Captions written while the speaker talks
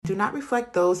do not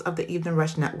reflect those of the Evening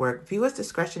Rush Network. Viewers'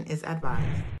 discretion is advised.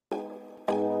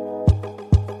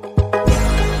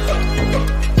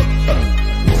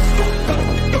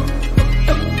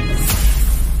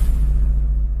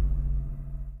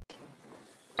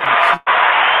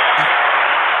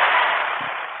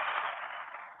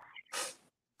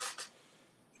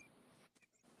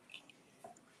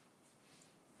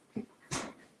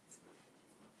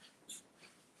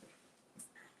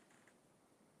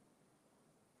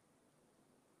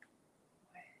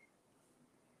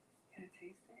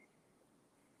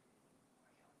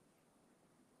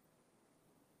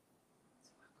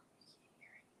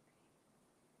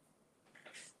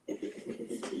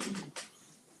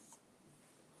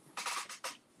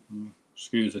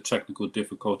 Excuse the technical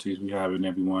difficulties we having,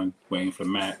 everyone. Waiting for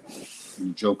Matt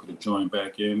and Joker to join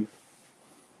back in.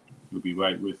 We'll be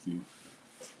right with you.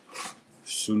 As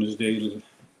soon as they...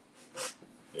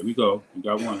 There we go. We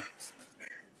got one.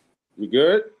 We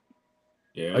good?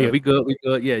 Yeah. Oh, yeah, we good.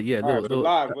 Yeah. All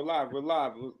right, we're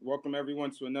live. Welcome,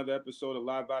 everyone, to another episode of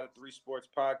Live by the 3 Sports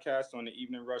Podcast on the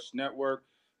Evening Rush Network.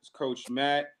 It's Coach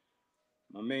Matt,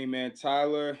 my main man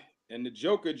Tyler, and the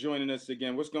Joker joining us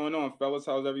again. What's going on, fellas?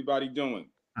 How's everybody doing?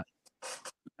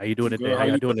 How you doing today? How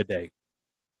y'all doing today?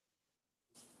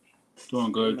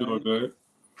 Doing good.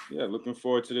 Yeah, looking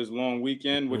forward to this long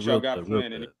weekend. What y'all got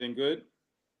planned? Anything good?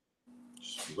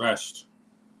 Rest.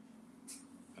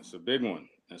 That's a big one.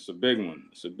 Get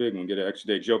an extra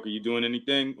day. Joker, you doing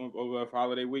anything over the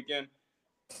holiday weekend?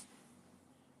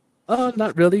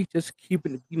 Not really. Just keep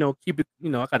it. I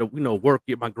gotta, work,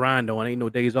 get my grind on. Ain't no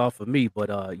days off for me.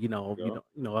 But I'm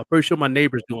pretty sure my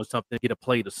neighbor's doing something, get a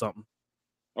plate or something.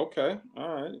 Okay.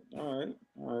 All right.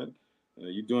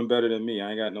 You're doing better than me.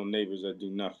 I ain't got no neighbors that do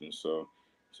nothing. So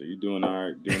you're doing all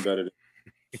right. Doing better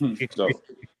than so.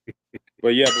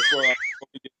 But yeah, before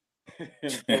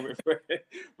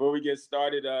we get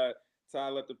started, Ty,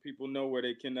 let the people know where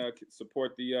they can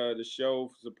support the show,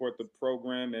 support the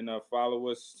program, and follow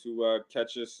us to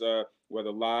catch us whether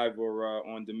live or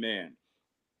on demand.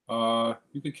 You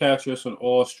can catch us on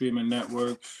all streaming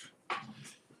networks.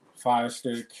 Fire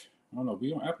Stick. I don't know.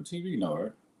 We on Apple TV? No,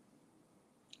 right?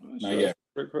 Not yet.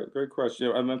 Great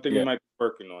question. I think we might be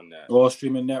working on that. All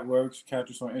streaming networks. Catch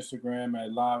us on Instagram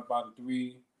at Live by the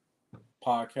 3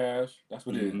 Podcast. That's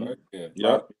what it is, right? Yeah.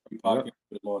 Yep. Podcast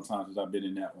for a long time since I've been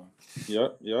in that one.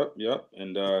 Yep.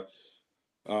 And on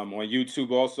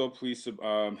YouTube also, please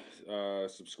subscribe,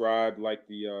 like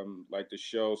the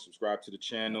show, subscribe to the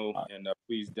channel, and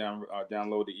please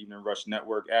download the Evening Rush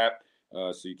Network app.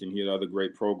 So you can hear the other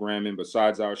great programming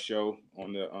besides our show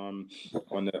on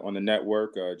the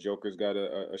network. Joker's got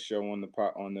a show on the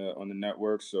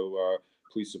network, so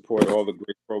please support all the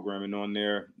great programming on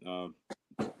there.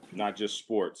 Not just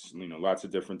sports, lots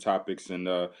of different topics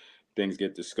and things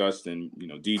get discussed, and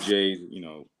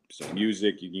DJs, some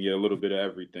music. You can get a little bit of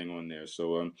everything on there.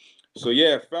 So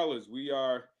yeah, fellas, we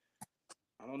are.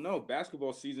 I don't know.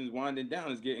 Basketball season's winding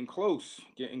down. It's getting close.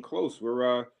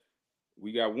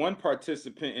 We got one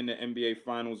participant in the NBA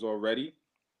Finals already.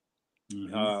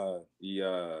 The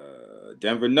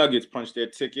Denver Nuggets punched their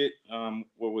ticket.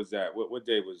 What was that? What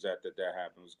day was that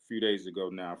happened? It was a few days ago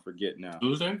now. I forget now.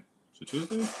 Tuesday? Is it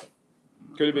Tuesday?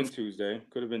 Could have been Tuesday.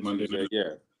 Monday. Tuesday.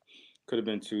 Yeah, could have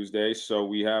been Tuesday. So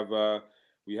we have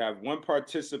one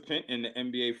participant in the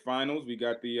NBA Finals. We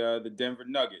got the Denver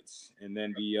Nuggets, and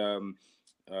then the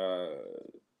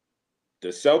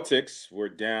Celtics were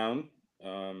down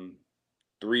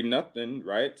 3-0,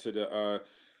 right, to the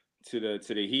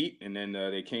Heat, and then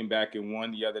they came back and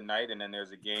won the other night, and then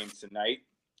there's a game tonight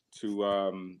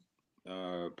to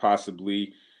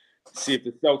possibly see if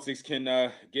the Celtics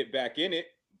can get back in it.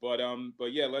 But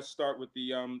yeah, let's start with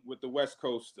the West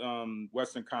Coast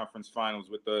Western Conference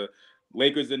Finals with the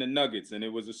Lakers and the Nuggets, and it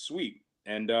was a sweep.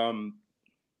 And I'm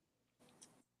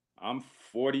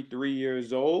 43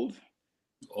 years old.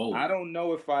 Oh. I don't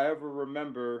know if I ever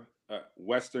remember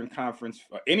Western Conference,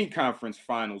 any conference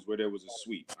finals where there was a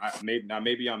sweep.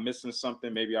 Maybe I'm missing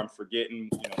something. Maybe I'm forgetting.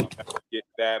 Get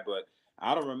that, but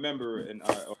I don't remember in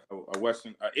a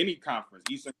Western any conference,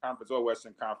 Eastern Conference or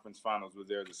Western Conference finals where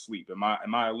there's a sweep. Am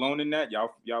I alone in that?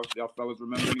 Y'all fellas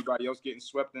remember anybody else getting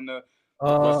swept in the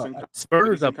Western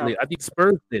Spurs? I believe. I think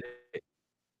Spurs did it.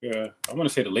 Yeah, I want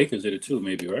to say the Lakers did it too.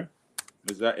 Maybe, right?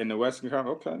 Is that in the Western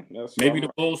Conference? Okay, maybe the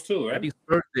Bulls too, right? I think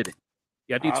Spurs did it.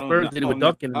 Yeah, I think Spurs did it with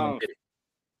Duncan.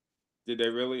 Did they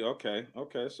really? Okay.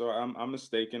 So I'm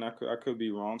mistaken. I could be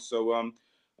wrong. So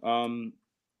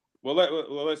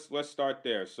let's start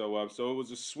there. So it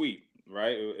was a sweep,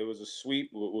 right? It was a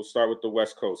sweep. We'll start with the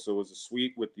West Coast. So it was a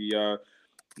sweep with the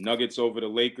Nuggets over the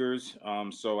Lakers.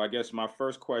 So I guess my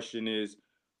first question is,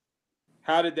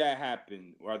 How did that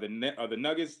happen? Are the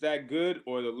Nuggets that good,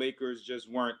 or the Lakers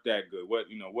just weren't that good? What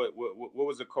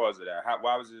was the cause of that?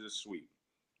 Why was it a sweep?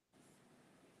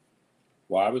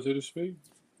 Why was it a sweep?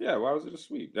 Yeah, why was it a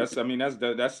sweep? It's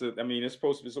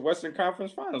supposed to be, it's a Western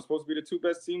Conference Final. It's supposed to be the two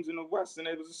best teams in the West, and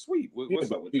it was a sweep.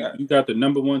 What's up with that? You got the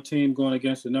number 1 team going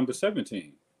against the number 7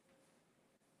 team.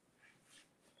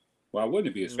 Why wouldn't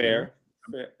it be a sweep? Fair.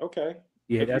 Okay.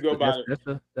 Yeah, that's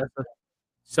a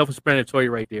self-explanatory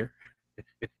right there.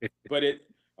 But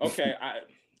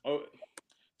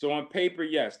so on paper,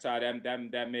 yes, Todd,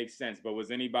 that makes sense. But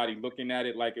was anybody looking at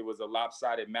it like it was a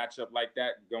lopsided matchup like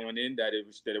that going in, that it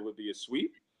would be a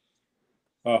sweep?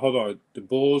 Hold on. The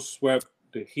Bulls swept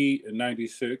the Heat in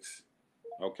 '96.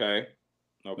 Okay.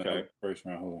 First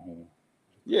round. Hold on.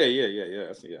 Yeah.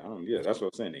 That's what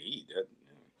I'm saying. The Heat.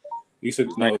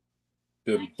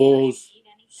 The Bulls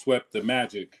swept the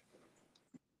Magic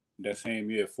that same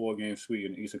year, 4-game sweep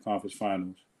in the Eastern Conference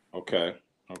Finals. Okay.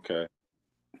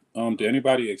 Did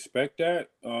anybody expect that?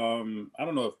 I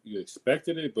don't know if you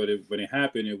expected it, but when it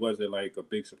happened, it wasn't like a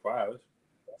big surprise.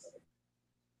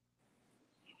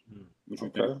 What you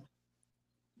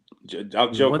think?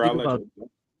 I'll joke.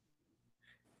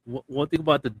 One thing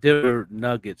about the Denver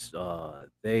Nuggets,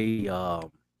 they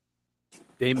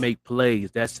make plays.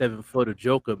 That 7-footer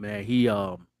Joker, man, he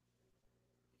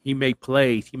make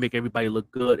plays. He make everybody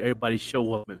look good. Everybody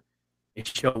show up and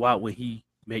show out when he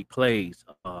make plays.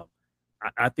 I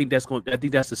think that's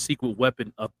the secret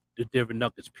weapon of the Denver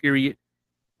Nuggets. Period.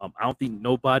 I don't think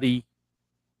nobody,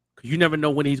 because you never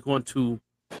know when he's going to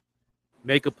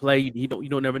make a play. You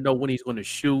don't never know when he's going to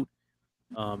shoot.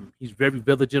 He's very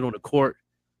vigilant on the court.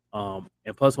 And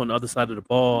plus on the other side of the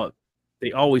ball,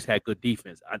 they always had good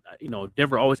defense.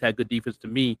 Denver always had good defense to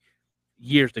me,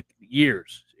 years.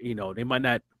 They might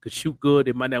not could shoot good.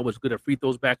 They might not was good at free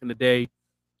throws back in the day,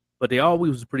 but they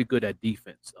always was pretty good at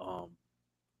defense.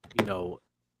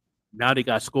 Now they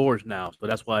got scores now, so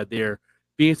that's why they're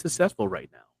being successful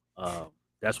right now.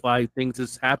 That's why things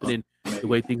is happening the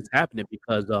way things happening,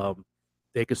 because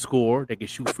they can score, they can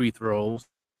shoot free throws,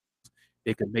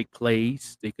 they can make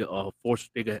plays, they can force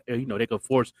their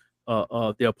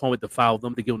opponent to foul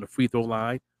them, to give them the free throw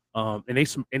line, and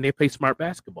they play smart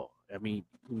basketball. I mean,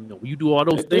 when you do all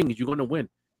those things, you're going to win.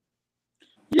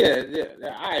 Yeah,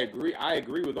 I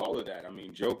agree with all of that. I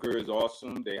mean, Joker is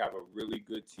awesome. They have a really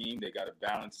good team. They got a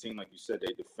balanced team. Like you said,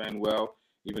 they defend well.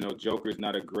 Even though Joker is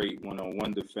not a great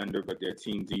one-on-one defender, but their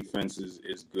team defense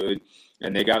is good.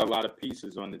 And they got a lot of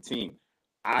pieces on the team.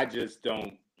 I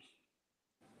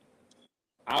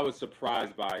was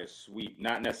surprised by a sweep.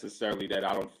 Not necessarily that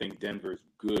I don't think Denver's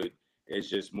good. It's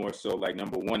just more so like,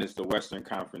 number one, it's the Western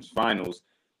Conference Finals.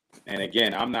 And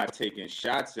again, I'm not taking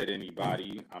shots at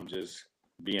anybody. I'm just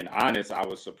being honest. I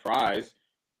was surprised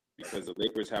because the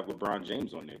Lakers have LeBron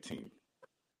James on their team.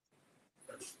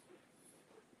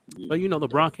 But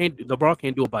LeBron can't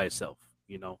do it by himself.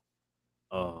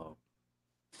 Or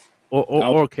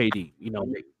KD.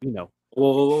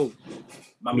 Whoa.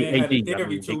 My man had a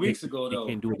theory 2 weeks weeks ago, though.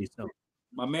 He can't do it himself.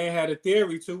 My man had a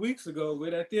theory 2 weeks ago.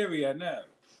 Where that theory at now?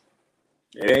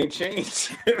 It ain't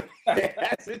changed. It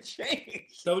hasn't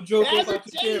changed. Don't joke about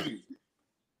the theory.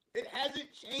 It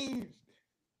hasn't changed.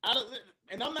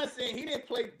 And I'm not saying he didn't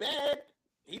play bad.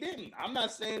 He didn't. I'm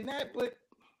not saying that, but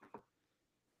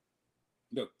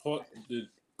the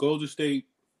Golden State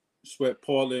swept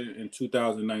Portland in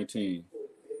 2019.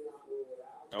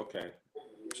 Okay.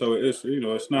 So it's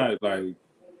not like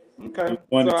okay.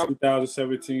 One in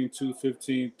 2017,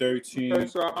 2015, 13. Okay,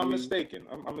 so I'm mistaken.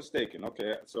 I'm mistaken.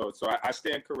 Okay, so I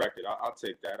stand corrected. I'll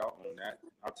take that. I'll own that.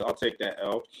 I'll take that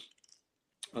L.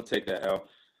 I'll take that L.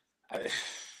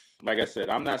 Like I said,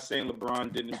 I'm not saying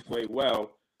LeBron didn't play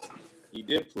well. He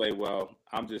did play well.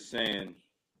 I'm just saying,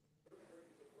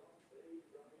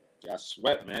 I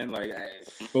sweat, man.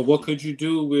 But what could you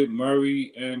do with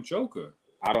Murray and Joker?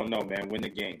 I don't know, man. Win the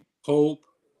game. Hope.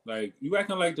 Like, you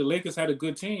acting like the Lakers had a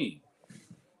good team.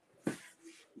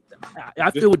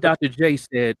 I feel what Dr. J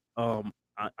said. I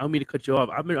don't mean to cut you off.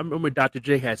 I remember Dr.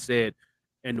 J had said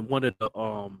in one of the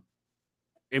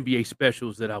NBA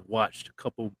specials that I've watched a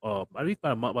couple, I think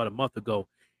about a month ago,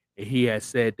 and he had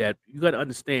said that you got to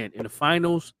understand, in the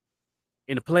finals,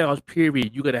 in the playoffs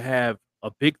period, you got to have a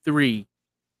big three,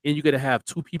 and you got to have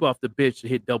two people off the bench to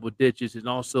hit double digits, and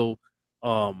also,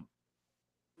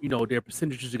 their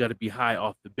percentages got to be high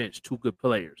off the bench. Two good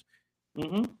players.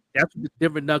 Mm-hmm. That's what the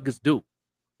Denver Nuggets do.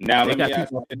 Now they got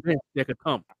people off the bench that could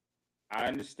come. I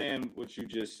understand what you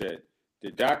just said.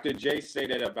 Did Dr. J say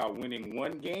that about winning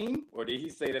one game, or did he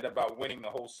say that about winning the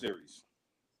whole series?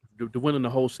 To winning the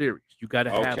whole series, you got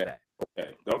to have that. Okay.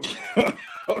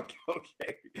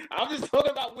 Okay. I'm just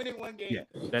talking about winning one game. Yeah,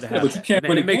 that Yeah, but you can't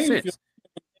win a it makes game if sense.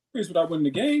 you're without winning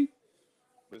the game.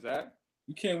 Was that?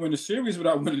 You can't win the series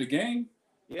without winning the game.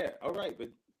 Yeah. All right, but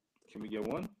can we get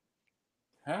one?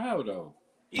 How though?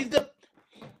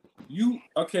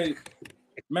 Okay,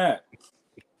 Matt.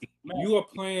 You are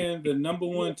playing the number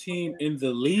one team in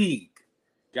the league.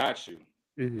 got you.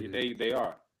 Mhm. They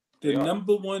are. The They are.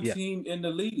 number one Yeah. team in the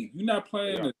league. You're not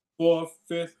playing They the fourth,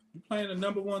 fifth. You're playing the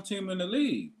number one team in the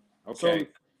league. Okay. So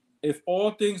if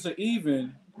all things are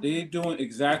even, they're doing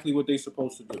exactly what they're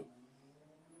supposed to do.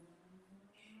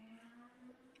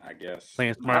 I guess.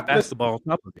 Playing smart Listen, basketball on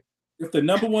top of it. If the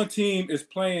number one team is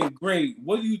playing great,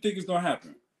 what do you think is going to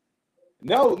happen?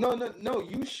 No.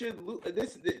 You should lose.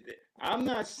 I'm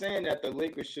not saying that the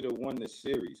Lakers should have won the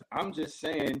series. I'm just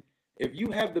saying if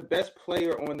you have the best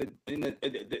player on the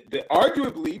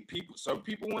arguably some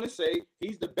people want to say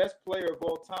he's the best player of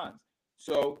all time.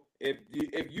 So if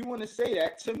you want to say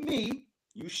that, to me,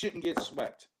 you shouldn't get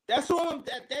swept. That's all.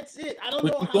 That's it. I don't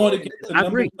But know you're how. going against the I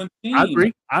number agree. one team. I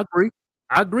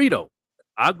agree though.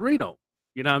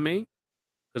 You know what I mean?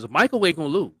 Because Michael ain't gonna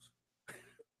lose.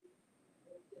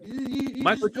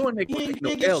 Michael Jordan ain't gonna take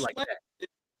no get L like swept. that.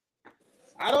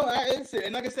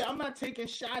 And like I said, I'm not taking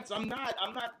shots. I'm not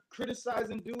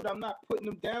criticizing dude. I'm not putting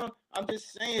him down. I'm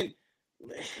just saying,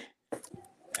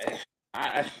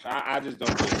 I just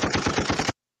don't get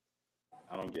it.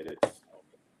 I don't get it.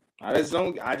 I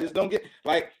just don't get,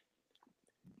 like,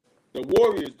 the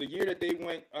Warriors, the year that they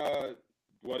went,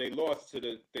 they lost to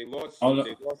the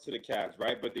Cavs,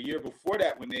 right? But the year before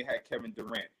that, when they had Kevin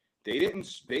Durant, they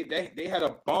had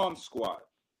a bomb squad.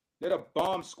 They had a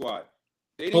bomb squad.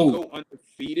 They didn't go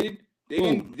undefeated. They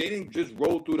didn't just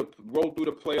roll through the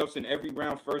playoffs in every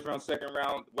round, first round, second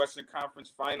round, Western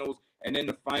Conference Finals, and then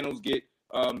the finals get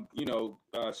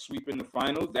sweeping the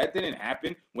finals. That didn't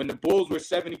happen. When the Bulls were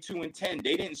 72-10,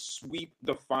 they didn't sweep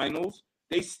the finals.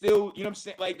 They still, you know what I'm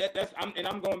saying? Like that.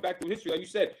 I'm going back through history. Like you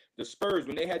said, the Spurs,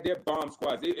 when they had their bomb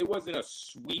squads, it wasn't a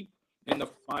sweep in the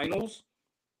finals.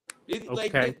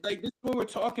 Like this is what we're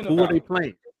talking about. Who are they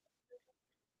playing?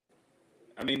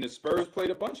 I mean, the Spurs played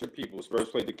a bunch of people. Spurs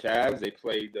played the Cavs. They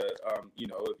played the, if you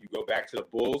go back to the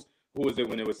Bulls, who was it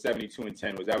when it was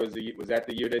 72-10? Was that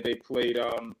the year that they played? I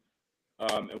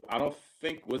don't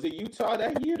think, was it Utah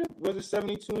that year? Was it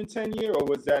 72-10 year, or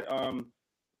was that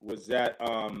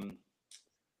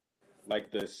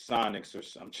like the Sonics or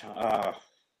something?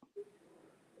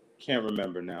 Can't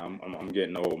remember now. I'm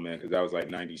getting old, man, because that was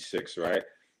like 96, right?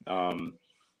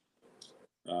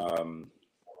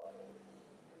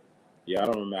 Yeah, I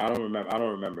don't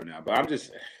remember now. But I'm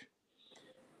just,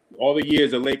 all the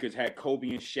years the Lakers had Kobe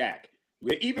and Shaq.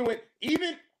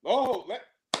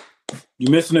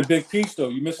 You're missing a big piece, though.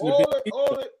 You're missing hold a big piece.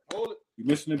 it. You're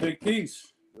missing a big piece.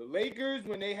 The Lakers,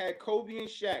 when they had Kobe and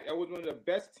Shaq, that was one of the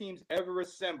best teams ever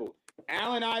assembled.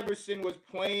 Allen Iverson was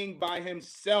playing by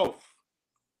himself.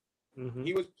 Mm-hmm.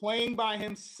 He was playing by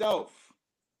himself.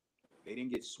 They didn't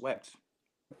get swept.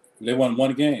 They won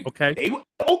one game. Okay.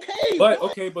 But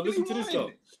listen to this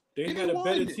though. They had a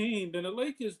better team than the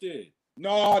Lakers did.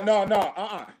 No.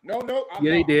 Yeah,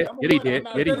 they did. Hold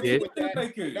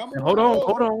on.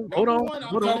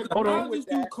 How is this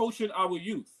dude coaching our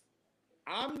youth?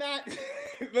 I'm not.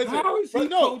 Listen, How is he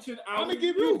coaching our I'm gonna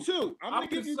give you two. I'm gonna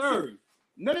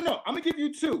give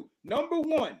you two. Number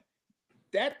one,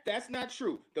 that's not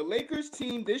true. The Lakers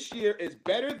team this year is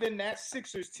better than that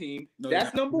Sixers team.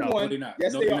 That's number one. No, they're not.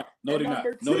 Yes, they are. No, they're not.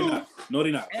 No,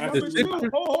 they're not. And number two,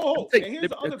 and here's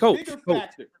the other bigger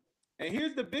factor. And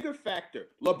here's the bigger factor.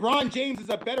 LeBron James is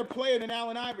a better player than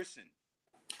Allen Iverson.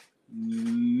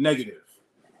 Negative.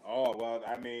 Oh, well,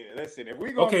 I mean, listen, if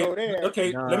we're going to go there.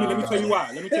 Okay, let me tell you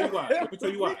why. Let me tell you why. We're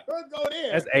going to go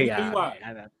there. That's Let me tell you AI. why.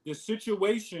 The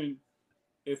situation,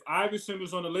 if Iverson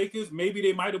was on the Lakers, maybe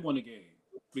they might have won a game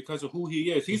because of who he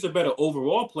is. He's a better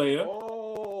overall player.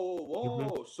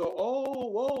 Whoa.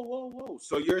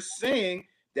 So you're saying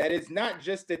that it's not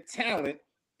just the talent,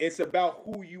 it's about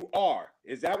who you are.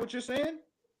 Is that what you're saying?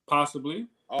 Possibly.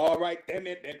 All right, then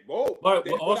whoa. But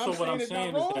then also what I'm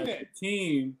saying is that the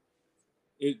team,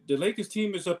 the Lakers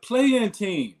team is a play-in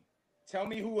team. Tell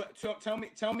me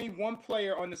one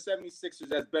player on the 76ers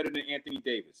that's better than Anthony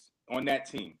Davis on that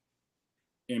team.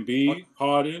 Embiid,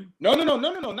 Harden. No,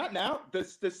 not now. The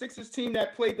Sixers team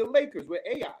that played the Lakers with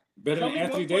AI. Better than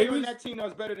Anthony Davis? On that team that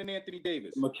was better than Anthony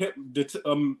Davis. What's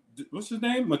his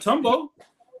name? Mutombo?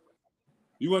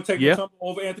 You want to take Mutombo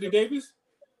over Anthony Davis?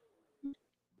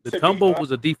 The Mutombo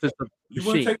was a defensive You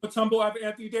machine. want to take Mutombo over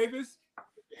Anthony Davis?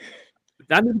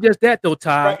 Not even just that though,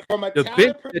 Ty. From a The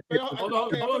talent big,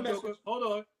 Hold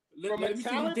on. let me see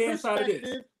the damn side of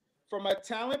this. From a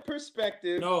talent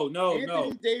perspective, No.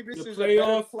 Anthony Davis The is a better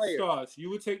playoff player. starts. You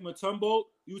would take Mutombo.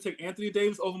 You would take Anthony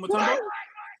Davis over Mutombo.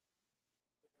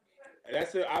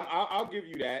 That's it. I'll give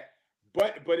you that,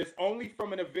 but it's only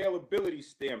from an availability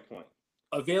standpoint.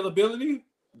 Availability?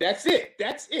 That's it.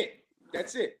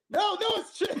 No,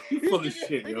 it's true. You full of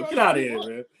shit, yo. Get out of here,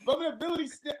 man. From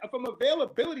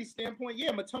availability standpoint,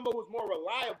 yeah, Mutombo was more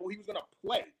reliable. He was gonna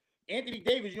play. Anthony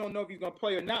Davis, you don't know if he's gonna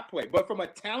play or not play. But from a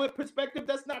talent perspective,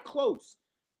 that's not close.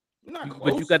 Not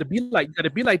close. But you got to be like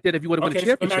that if you want to win a Let me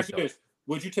championship. ask you this.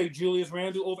 Would you take Julius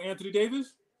Randle over Anthony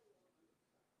Davis?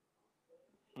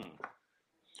 You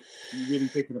really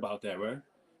thinking about that, right?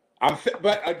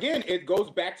 But again, it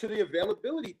goes back to the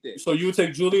availability thing. So you would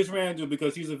take Julius Randle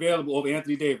because he's available over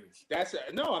Anthony Davis. That's why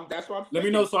I'm. Let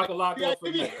me know so I can log off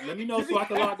for the night. Let me know so I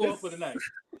can log off for the night.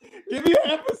 Give me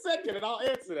half a second and I'll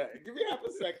answer that. Give me half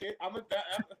a second.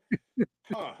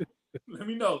 Let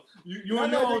me know. You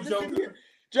on your own, Joker.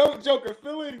 Joker,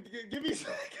 fill in. Give me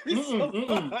some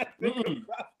time.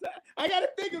 I gotta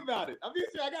think about it. I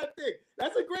gotta think.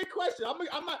 That's a great question.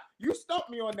 You stumped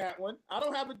me on that one. I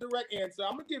don't have a direct answer.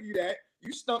 I'm gonna give you that.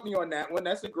 You stumped me on that one.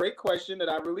 That's a great question that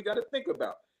I really got to think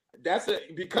about.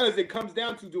 Because it comes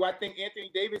down to, do I think Anthony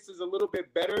Davis is a little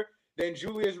bit better than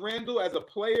Julius Randle as a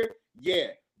player? Yeah,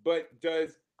 but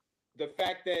does the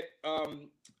fact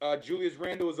that Julius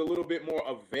Randle is a little bit more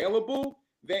available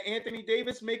than Anthony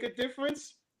Davis make a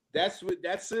difference? That's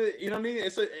a you know what I mean?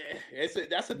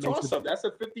 That's a toss up. That's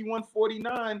a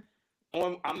 51-49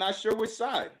 on I'm not sure which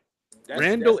side.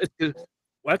 Randle is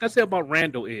like I said about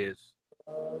Randle is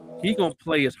he gonna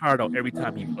play his heart out every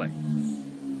time he plays.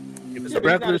 If it's a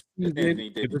regular season,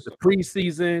 if it's a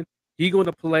preseason, he's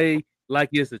gonna play like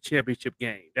it's a championship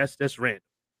game. That's Randle.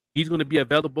 He's gonna be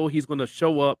available. He's gonna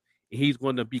show up, and he's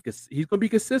gonna be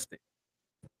consistent.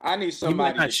 I need somebody. He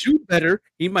might not shoot better.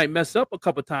 He might mess up a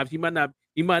couple times. He might not.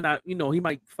 He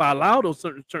might foul out on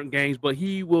certain games, but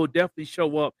he will definitely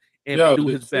show up and do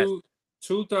his best.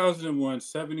 2001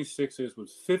 76ers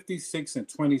was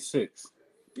 56-26.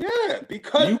 Yeah,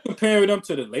 because you comparing them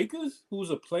to the Lakers, who's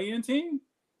a play-in team.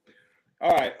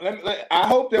 All right, I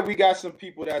hope that we got some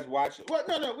people that's watching. Well,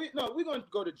 we're gonna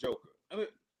go to Joker.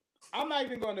 I'm not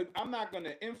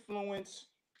gonna influence.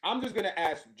 I'm just gonna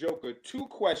ask Joker 2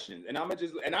 questions, and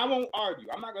I won't argue.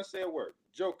 I'm not gonna say a word.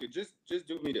 Joker, just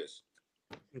do me this.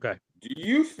 Okay. Do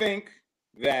you think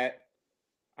that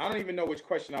I don't even know which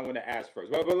question I want to ask first?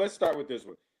 But let's start with this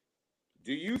one.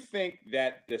 Do you think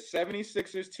that the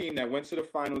 76ers team that went to the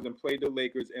finals and played the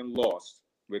Lakers and lost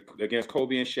against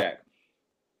Kobe and Shaq,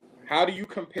 how do you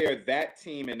compare that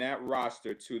team and that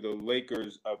roster to the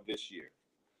Lakers of this year?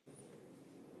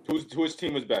 Whose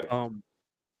team was better?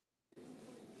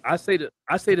 I say the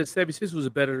 76ers was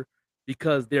better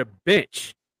because their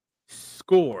bench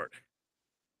scored.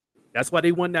 That's why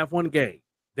they won that one game.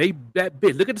 Look at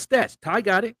the stats. Ty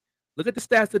got it. Look at the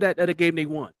stats of that game they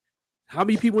won. How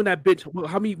many people on that bench? What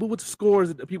was the scores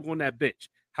of the people on that bench?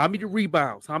 How many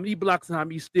rebounds? How many blocks and how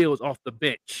many steals off the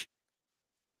bench?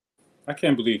 I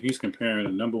can't believe he's comparing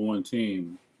the number 1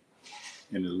 team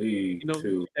in the league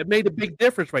to. That made a big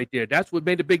difference right there. That's what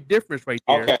made a big difference right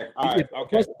there. Okay, all right,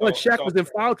 okay. But Shaq was in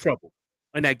foul trouble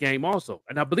in that game also,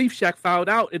 and I believe Shaq fouled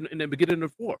out in the beginning of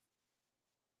the fourth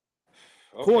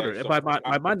quarter. By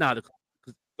my knowledge.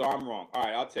 So I'm wrong. All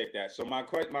right, I'll take that. So my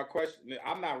question,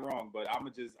 I'm not wrong, but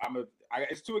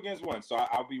it's 2 against 1, so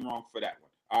I'll be wrong for that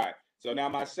one. All right. So now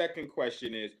my second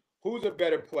question is, who's a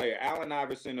better player, Allen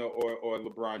Iverson or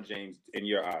LeBron James in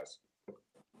your eyes?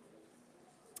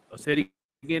 Say it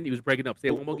again. He was breaking up. Say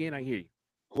it one more again. I hear you.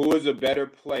 Who is a better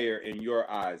player in your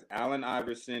eyes, Allen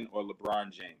Iverson or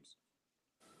LeBron James?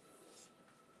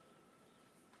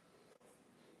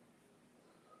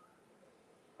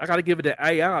 I got to give it to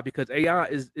AI because AI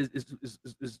is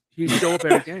he show up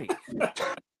every game.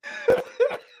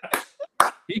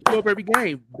 He show up every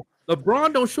game.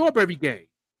 LeBron don't show up every game.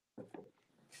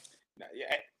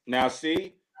 Now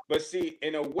see,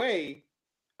 in a way,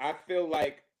 I feel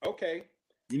like okay.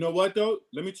 You know what though?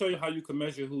 Let me tell you how you can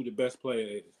measure who the best player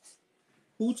is.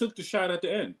 Who took the shot at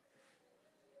the end?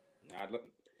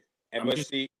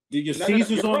 Your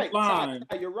season's on the line.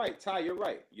 Ty, you're right. Ty, you're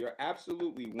right. You're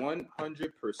absolutely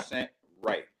 100%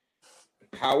 right.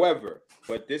 However,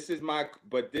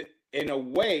 in a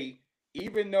way,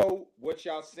 even though what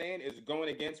y'all saying is going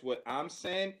against what I'm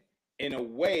saying, in a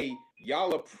way,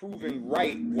 y'all are proving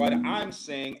right what I'm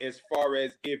saying as far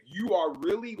as if you are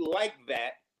really like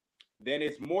that, then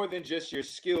it's more than just your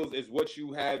skills, is what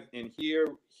you have in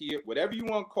here, whatever you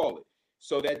want to call it.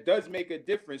 So that does make a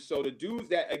difference. So the dudes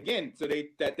that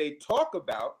they talk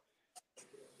about,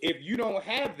 if you don't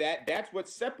have that, that's what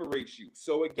separates you.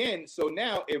 So again, so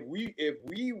now if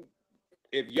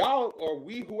y'all or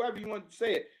we, whoever you want to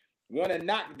say it, want to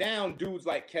knock down dudes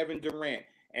like Kevin Durant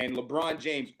and LeBron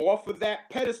James off of that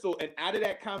pedestal and out of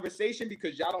that conversation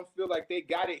because y'all don't feel like they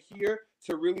got it here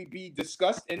to really be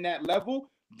discussed in that level,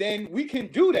 then we can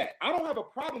do that. I don't have a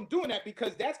problem doing that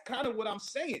because that's kind of what I'm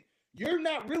saying. You're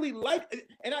not really like,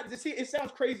 and I see it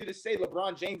sounds crazy to say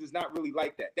LeBron James is not really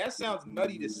like that. That sounds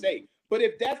nutty to say. But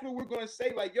if that's what we're going to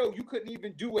say, like, yo, you couldn't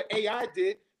even do what AI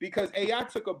did because AI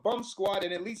took a bum squad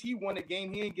and at least he won a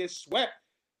game. He didn't get swept,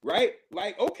 right?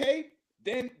 Like, okay,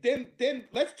 then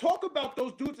let's talk about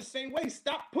those dudes the same way.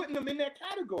 Stop putting them in that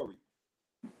category.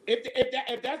 If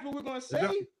that's what we're going to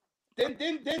say, then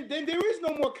there is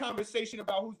no more conversation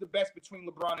about who's the best between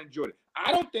LeBron and Jordan.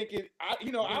 I don't think it. I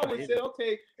always say,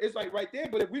 okay, it's like right there.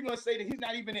 But if we're going to say that he's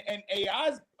not even in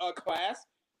AI's class,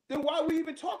 then why are we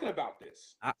even talking about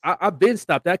this? I've been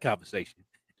stopped that conversation.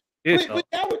 But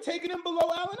now we're taking him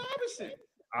below Allen Iverson.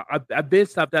 I've been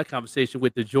stopped that conversation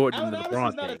with the Jordan Allen and the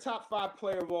Iverson's LeBron not thing. a top 5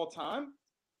 player of all time.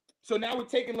 So now we're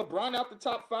taking LeBron out the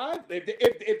top 5.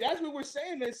 If that's what we're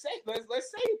saying, then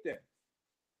let's say it then.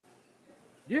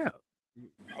 Yeah.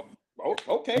 Oh,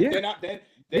 okay. Yeah. Then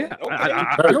Yeah. okay.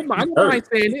 I don't mind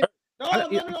saying it. No,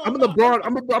 I'm a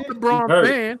LeBron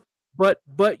fan,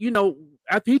 but you know,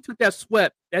 after he took that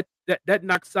sweat, that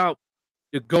knocks out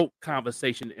the GOAT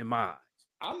conversation in my eyes.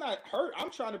 I'm not hurt.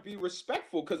 I'm trying to be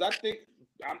respectful because I think,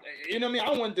 you know what I mean? I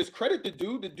don't want to discredit the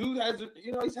dude. The dude has,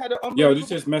 he's had an Yo, this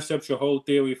just messed up your whole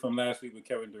theory from last week with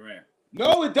Kevin Durant.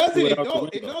 No, it doesn't. That's No,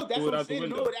 what I'm saying.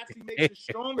 No, it actually makes it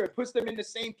stronger. It puts them in the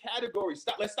same category.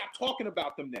 Let's stop talking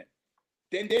about them then.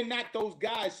 Then they're not those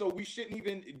guys, so we shouldn't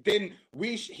even. Then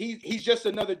he's just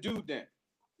another dude then.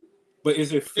 But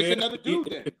is it fair? Another dude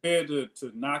then. Is it fair to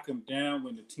knock him down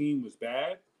when the team was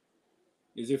bad?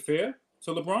 Is it fair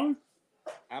to LeBron?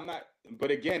 I'm not.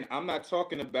 But again, I'm not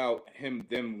talking about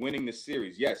them winning the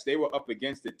series. Yes, they were up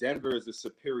against it. Denver is a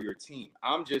superior team.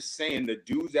 I'm just saying the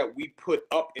dudes that we put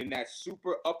up in that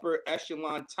super upper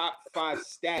echelon top 5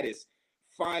 status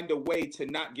find a way to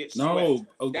not get swept.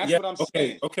 That's what I'm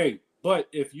saying. Okay. But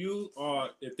if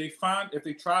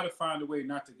they try to find a way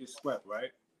not to get swept,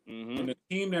 right? Mm-hmm. And the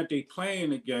team that they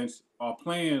playing against are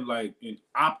playing like an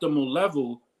optimal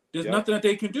level, there's nothing that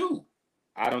they can do.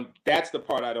 That's the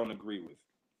part I don't agree with.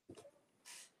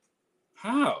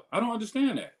 How? I don't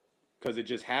understand that. Because it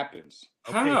just happens.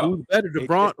 How? Okay, who's better,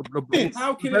 LeBron?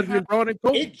 How can it happen? LeBron and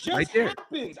Kobe? It just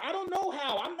happens. I don't know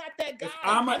how. I'm not that guy. If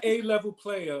I'm an A-level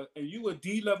player and you a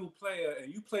D-level player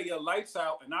and you play your lights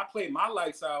out and I play my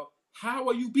lights out, how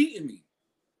are you beating me?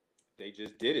 They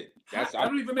just did it. I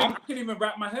can't even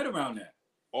wrap my head around that.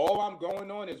 All I'm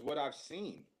going on is what I've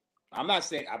seen. I'm not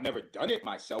saying I've never done it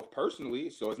myself personally,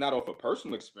 so it's not off a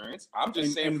personal experience. I'm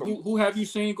just saying. Who have you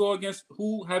seen go against?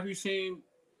 Who have you seen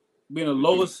being a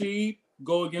lower seed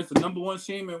go against the number 1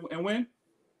 team and win?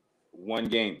 One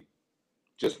game,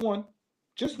 just one.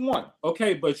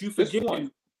 Okay, but you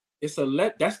forgetting it's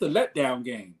that's the letdown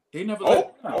game. They never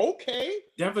let down. Okay.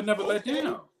 Denver never let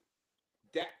down.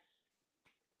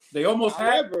 They almost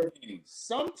had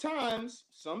sometimes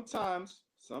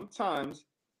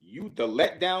the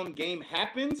letdown game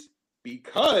happens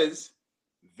because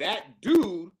that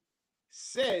dude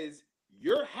says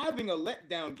you're having a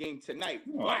letdown game tonight.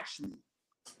 Watch me.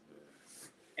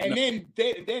 And then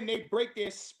they break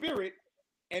their spirit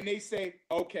and they say,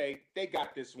 okay, they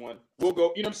got this one. We'll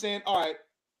go. You know what I'm saying? All right,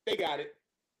 they got it.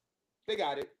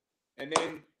 And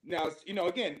then now,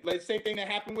 again, like same thing that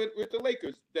happened with the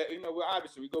Lakers. That with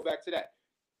Iverson, we go back to that.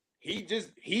 He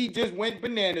just went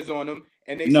bananas on them,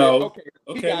 and they said, okay,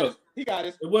 he got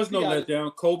us. It was no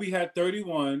letdown. Kobe had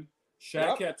 31.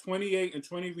 Shaq had 28 and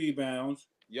 20 rebounds.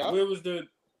 Yep. Where was the?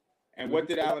 And what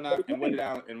did Allen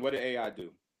and what did AI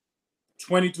do?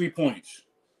 23 points.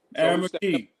 So Aaron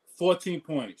McKee, 14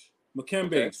 points.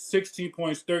 McKembe, 16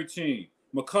 points, 13.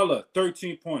 McCullough,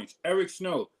 13 points. Eric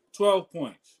Snow, 12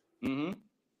 points. Mm-hmm.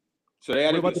 So they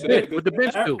had what the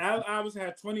bench do? Allen Iverson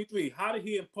had 23. How did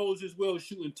he impose his will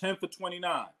shooting 10 for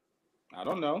 29? I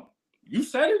don't know. You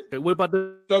said it. Okay, what about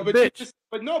the bench?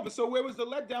 So where was the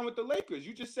letdown with the Lakers?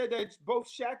 You just said that both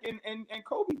Shaq and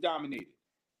Kobe dominated.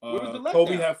 Where was the letdown?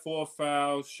 Kobe had 4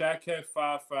 fouls. Shaq had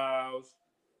 5 fouls.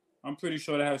 I'm pretty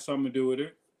sure that had something to do with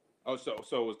it. Oh, so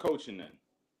it was coaching then.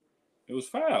 It was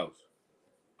fouls.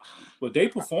 But they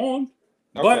performed.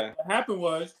 Okay. But what happened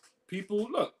was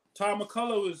Ty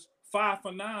McCullough was 5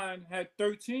 for 9, had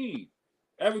 13.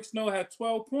 Eric Snow had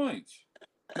 12 points.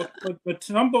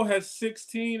 Mutombo had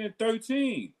 16 and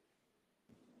 13.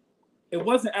 It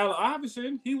wasn't Allen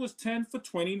Iverson. He was 10 for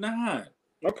 29.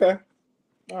 Okay.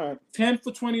 All right. 10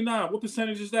 for 29. What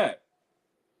percentage is that?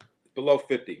 Below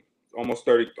 50. Almost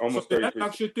 30. Almost So 33. that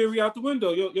knocks your theory out the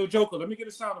window. Yo, Joker, let me get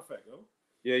a sound effect, yo.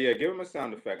 Yeah. Give him a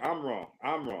sound effect. I'm wrong.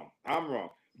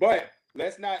 But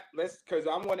because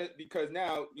I want to, because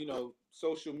now,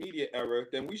 social media era,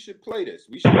 then we should play this.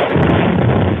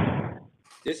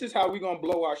 This is how we're going to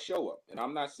blow our show up. And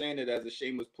I'm not saying it as a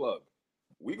shameless plug.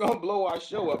 We're going to blow our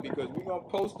show up because we're going to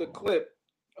post a clip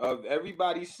of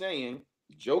everybody saying,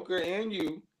 Joker and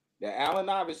you, that Allen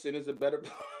Iverson is a better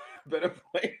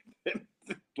player than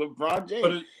LeBron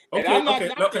James.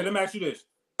 Okay, let me ask you this.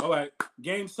 All right,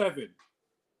 Game 7,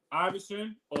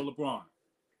 Iverson or LeBron?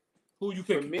 Who you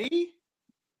picking? For me?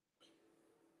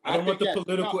 I don't want the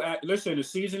political listen, the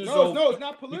season is over. No, it's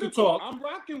not political. You can talk. I'm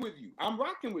rocking with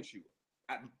you.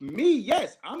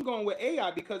 Yes, I'm going with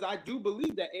AI because I do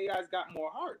believe that AI's got more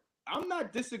heart. I'm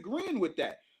not disagreeing with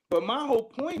that. But my whole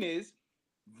point is,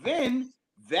 then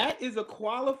that is a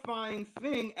qualifying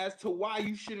thing as to why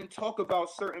you shouldn't talk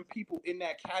about certain people in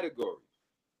that category.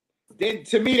 Then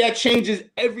to me, that changes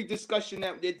every discussion.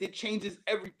 It changes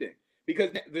everything.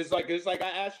 Because there's like I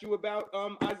asked you about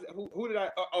who did I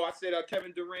said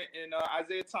Kevin Durant and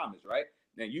Isaiah Thomas, right?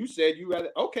 Now you said you rather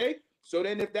okay. So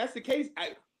then if that's the case,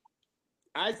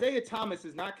 Isaiah Thomas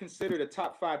is not considered a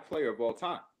top 5 player of all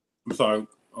time. I'm sorry.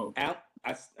 Oh.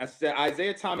 I said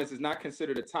Isaiah Thomas is not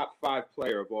considered a top 5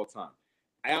 player of all time.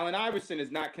 Allen Iverson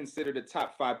is not considered a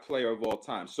top 5 player of all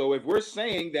time. So if we're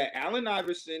saying that Allen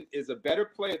Iverson is a better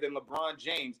player than LeBron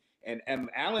James and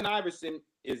Allen Iverson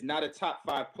is not a top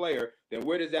 5 player, then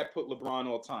where does that put LeBron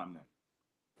all time then?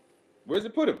 Where does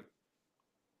it put him?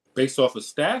 Based off of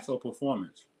stats or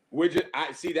performance?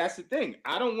 See, that's the thing.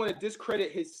 I don't want to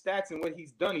discredit his stats and what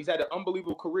he's done. He's had an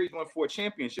unbelievable career. He's won 4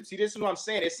 championships. See, this is what I'm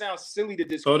saying. It sounds silly to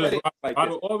discredit like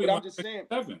this, but I'm just saying.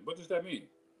 7. What does that mean?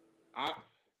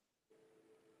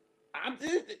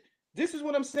 This is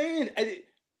what I'm saying.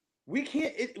 We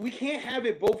can't have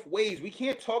it both ways. We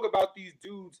can't talk about these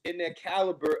dudes in their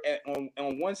caliber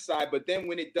on one side, but then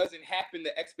when it doesn't happen,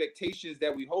 the expectations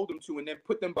that we hold them to, and then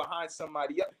put them behind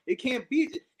somebody else. It can't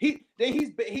be. He's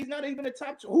not even a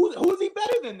top 2. Who's he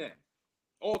better than them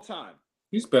all time?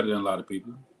 He's better than a lot of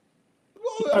people.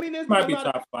 Well, I mean, there's might be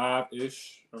top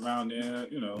 5-ish around there.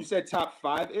 You said top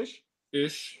 5-ish.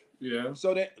 Yeah.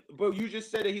 So but you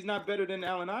just said that he's not better than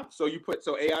Allen Iverson.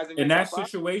 So AI's in that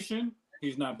situation.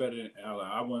 He's not better than Allen.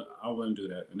 I wouldn't do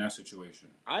that in that situation.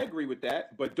 I agree with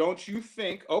that, but don't you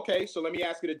think? Okay, so let me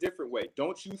ask it a different way.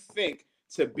 Don't you think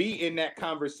to be in that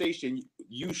conversation,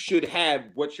 you should have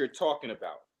what you're talking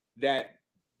about? That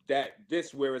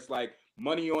this where it's like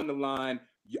money on the line.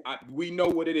 We know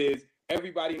what it is.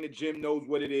 Everybody in the gym knows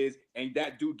what it is, and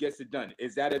that dude gets it done.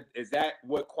 Is that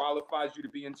what qualifies you to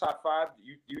be in top 5?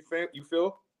 You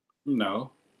feel?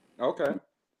 No. Okay.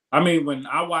 I mean, when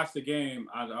I watched the game,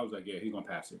 I was like, yeah, he's going to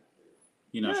pass it.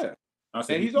 I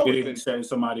said, he's always been setting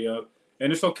somebody up.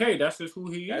 And it's okay. That's just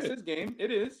who he is. That's his game.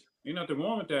 It is. Ain't nothing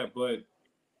wrong with that, but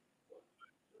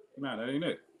that ain't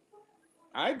it.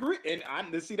 I agree. And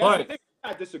that's the thing.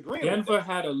 I disagree. Denver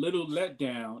had a little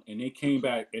letdown, and they came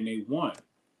back and they won.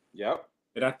 Yep.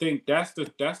 And I think that's the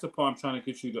part I'm trying to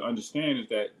get you to understand is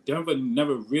that Denver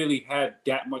never really had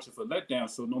that much of a letdown.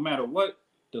 So no matter what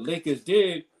the Lakers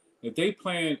did, if they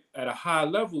playing at a high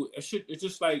level, it's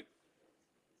just like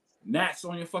gnats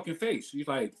on your fucking face. You're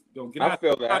like, yo, get out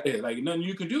there. Like nothing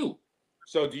you can do.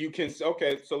 So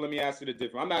so let me ask it a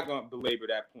different. I'm not going to belabor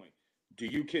that point.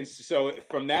 So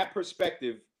from that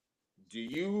perspective, do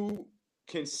you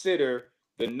consider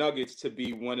the Nuggets to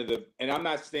be one of the, and I'm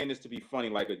not saying this to be funny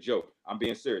like a joke, I'm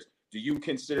being serious. Do you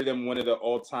consider them one of the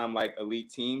all-time like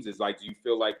elite teams? Do you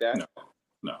feel like that?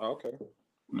 No. Okay.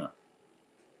 No.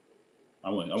 I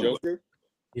wouldn't. Joker?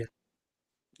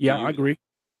 Yeah, I agree.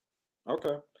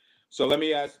 Okay. So let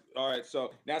me ask. All right.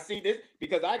 So now see this,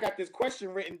 because I got this question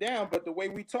written down, but the way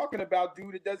we talking about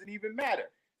dude, it doesn't even matter.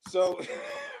 So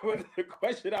the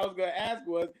question I was going to ask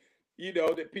was,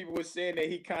 that people were saying that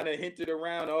he kind of hinted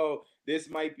around, oh, this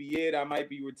might be it. I might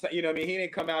be retired. You know what I mean? He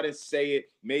didn't come out and say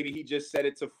it. Maybe he just said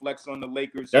it to flex on the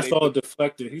Lakers. That's all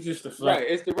deflected. He just deflected.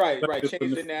 Right. It's right.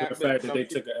 Change the narrative. The fact that they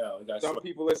took an L. Some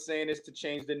people are saying it's to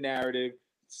change the narrative.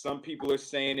 Some people are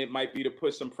saying it might be to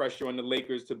put some pressure on the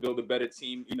Lakers to build a better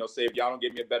team. Say if y'all don't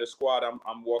give me a better squad,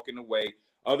 I'm walking away.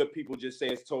 Other people just say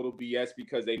it's total BS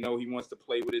because they know he wants to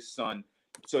play with his son.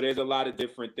 So there's a lot of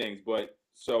different things. But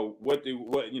so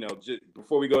just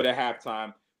before we go to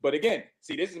halftime. But again,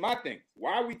 see, this is my thing.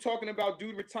 Why are we talking about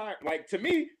dude retiring? Like, to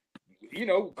me,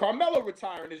 Carmelo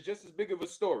retiring is just as big of a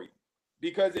story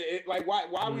because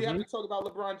why we have to talk about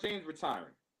LeBron James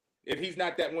retiring if he's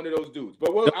not that one of those dudes?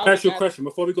 But I'll ask you a question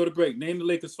before we go to break. Name the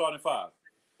Lakers starting 5.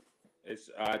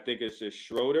 I think it's just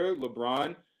Schroeder,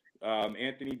 LeBron,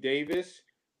 Anthony Davis,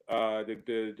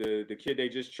 the kid they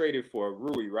just traded for,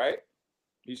 Rui, right?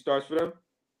 He starts for them.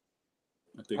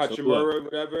 I think Hachimura,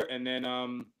 whatever, and then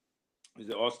is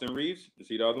it Austin Reeves? Is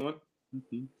he the other one?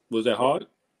 Mm-hmm. Was that hard?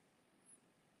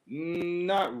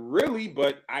 Not really,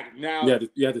 but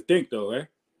you have to think though, right?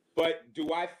 But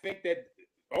do I think that?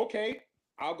 Okay,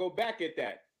 I'll go back at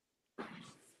that.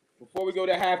 Before we go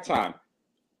to halftime,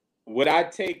 would I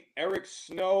take Eric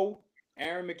Snow,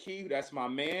 Aaron McKie? That's my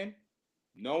man.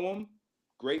 Know him,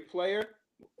 great player.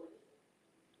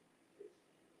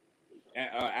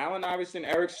 Allen Iverson,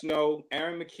 Eric Snow,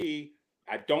 Aaron McKie.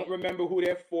 I don't remember who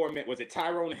their foreman was. It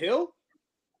Tyrone Hill?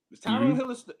 Was Tyrone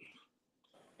Hill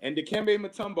and Dikembe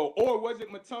Mutombo, or was it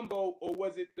Mutombo, or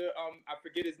was it the I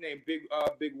forget his name, big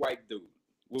white dude.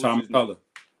 Tom McCullough.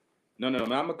 No,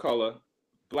 not McCullough.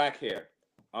 Black hair.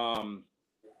 I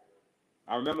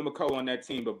remember McCullough on that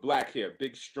team, but black hair,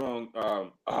 big, strong.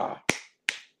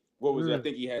 What was it? I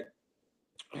think he had.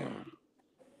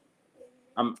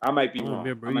 I might be wrong. I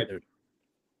don't remember either.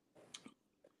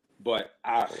 But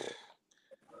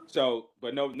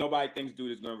nobody thinks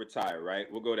dude is gonna retire, right?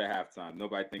 We'll go to halftime.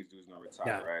 Nobody thinks dude's gonna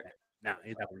retire, right? No,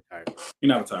 he's not retired. He's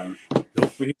not retiring.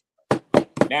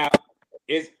 Now,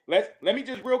 let me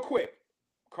just real quick.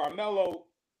 Carmelo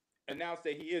announced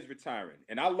that he is retiring,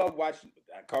 and I love watching.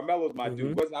 Carmelo's my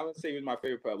dude. I wouldn't say he was my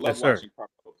favorite player. Love watching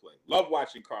Carmelo play. Love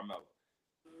watching Carmelo.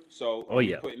 So,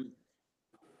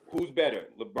 who's better,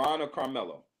 LeBron or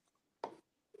Carmelo?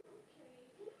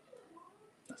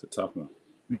 That's a tough one.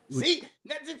 See,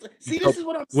 this is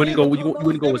what I'm saying. When you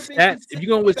go with stats, if you're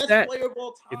going with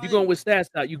stats,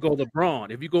 now you go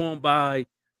LeBron. If you're going by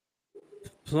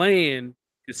playing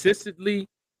consistently,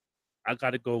 I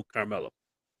got to go Carmelo.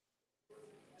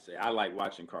 See, I like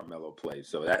watching Carmelo play,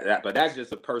 so but that's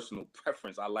just a personal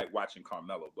preference. I like watching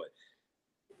Carmelo,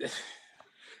 but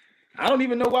I don't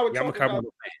even know why we're talking about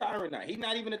retiring now. He's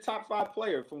not even a top 5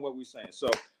 player from what we're saying. So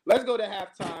let's go to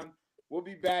halftime. We'll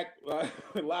be back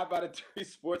live by the 3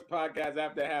 Sports Podcast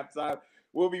after halftime.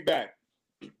 We'll be back.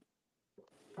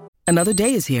 Another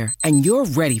day is here, and you're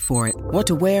ready for it. What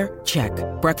to wear? Check.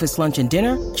 Breakfast, lunch, and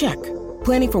dinner? Check.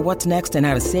 Planning for what's next and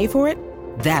how to save for it?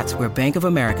 That's where Bank of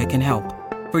America can help.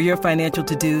 For your financial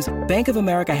to-dos, Bank of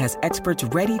America has experts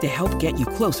ready to help get you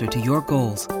closer to your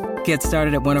goals. Get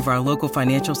started at one of our local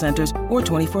financial centers or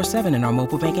 24/7 in our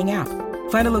mobile banking app.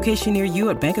 Find a location near you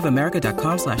at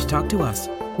bankofamerica.com/talktous.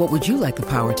 What would you like the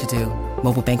power to do?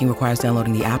 Mobile banking requires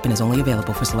downloading the app and is only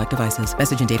available for select devices.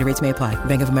 Message and data rates may apply.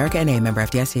 Bank of America N.A., member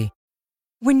FDIC.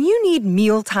 When you need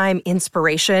mealtime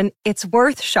inspiration, it's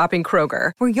worth shopping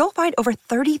Kroger, where you'll find over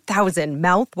 30,000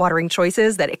 mouth-watering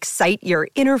choices that excite your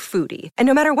inner foodie. And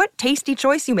no matter what tasty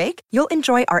choice you make, you'll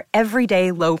enjoy our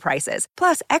everyday low prices,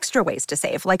 plus extra ways to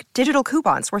save, like digital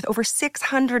coupons worth over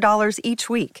 $600 each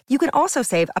week. You can also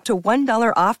save up to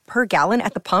 $1 off per gallon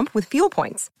at the pump with fuel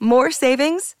points. More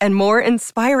savings and more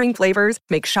inspiring flavors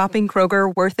make shopping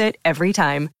Kroger worth it every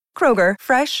time. Kroger,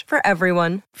 fresh for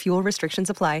everyone. Fuel restrictions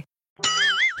apply.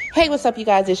 Hey, what's up, you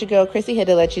guys? It's your girl, Chrissy, here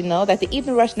to let you know that the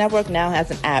Evening Rush Network now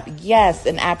has an app. Yes,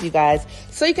 an app, you guys,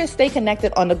 so you can stay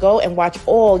connected on the go and watch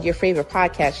all your favorite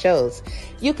podcast shows.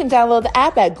 You can download the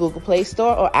app at Google Play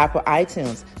Store or Apple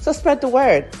iTunes. So spread the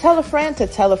word. Tell a friend to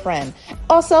tell a friend.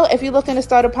 Also, if you're looking to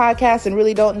start a podcast and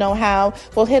really don't know how,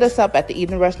 well, hit us up at the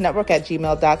Evening Rush Network at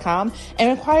gmail.com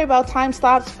and inquire about time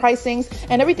slots, pricings,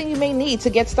 and everything you may need to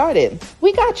get started.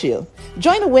 We got you.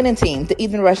 Join the winning team, the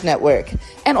Evening Rush Network.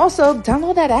 And also,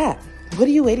 download that app. What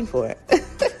are you waiting for?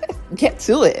 Get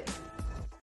to it.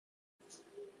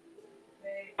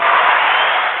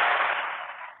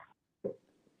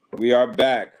 We are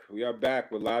back. We're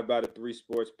live by the 3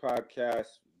 Sports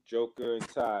Podcast. Joker and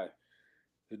Ty.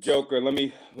 The Joker.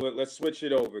 Let's switch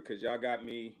it over because y'all got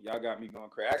me going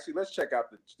crazy. Actually, let's check out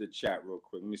the chat real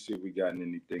quick. Let me see if we got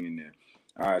anything in there.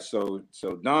 All right. So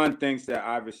Don thinks that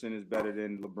Iverson is better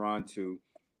than LeBron too.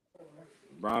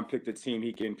 LeBron picked a team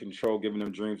he can control, giving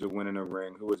them dreams of winning a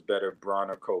ring. Who is better, Bron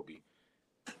or Kobe?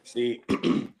 See,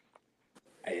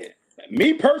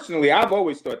 me personally, I've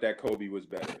always thought that Kobe was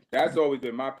better. That's always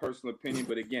been my personal opinion.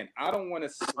 But again, I don't want to.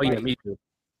 Oh yeah, me too.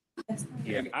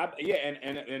 Yeah,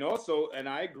 and also, and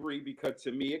I agree because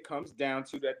to me it comes down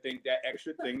to that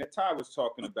extra thing that Ty was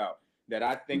talking about. That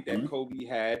I think that Kobe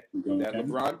had that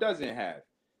LeBron doesn't have.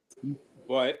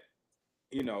 But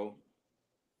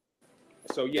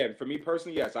so yeah, for me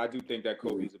personally, yes, I do think that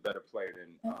Kobe is a better player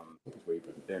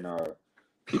than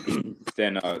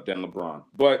LeBron.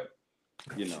 But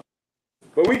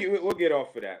but we'll get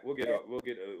off of that. We'll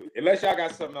get unless y'all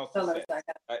got something else to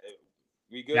say.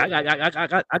 We good? Yeah,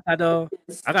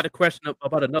 I got a question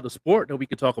about another sport that we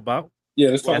could talk about. Yeah,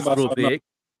 let's talk Well, That's about real something else. big.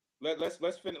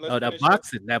 let's finish. No, Let's that finish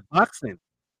up.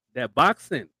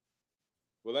 boxing.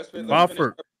 Well, let's finish.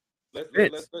 Crawford.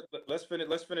 Let's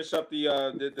finish up the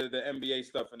NBA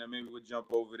stuff, and then maybe we'll jump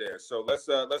over there. So let's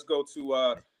go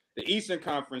to the Eastern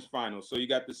Conference Finals. So you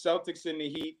got the Celtics and the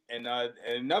Heat, and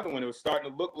another one. It was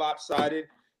starting to look lopsided.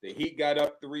 The Heat got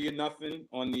up 3-0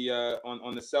 on the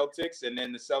on the Celtics, and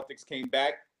then the Celtics came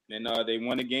back and they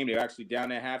won the game. They were actually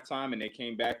down at halftime, and they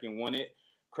came back and won it.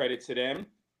 Credit to them.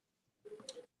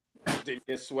 Didn't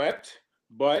get swept,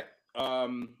 but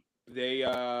they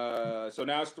so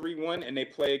now it's 3-1 and they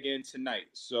play again tonight.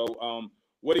 So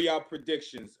what are y'all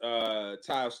predictions? Ty,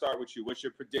 I'll start with you. What's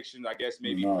your prediction, I guess,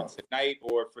 maybe for tonight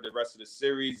or for the rest of the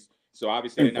series? So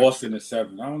obviously Boston is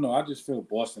 7. I don't know. I just feel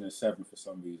Boston is 7 for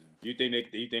some reason. You think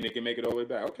they can make it all the way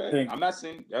back? Okay. I'm not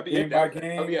saying that'd be a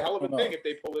hell of a thing if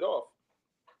they pull it off.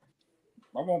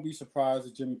 I won't be surprised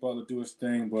if Jimmy Butler do his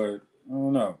thing, but I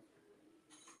don't know.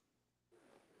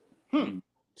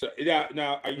 So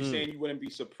now, are you saying you wouldn't be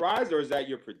surprised, or is that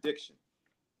your prediction?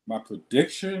 My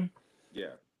prediction?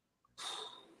 Yeah.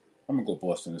 I'm gonna go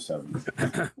Boston at 7.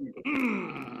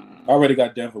 I already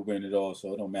got Denver winning it all,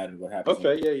 so it don't matter what happens.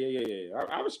 Okay, yeah.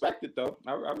 I respect it though.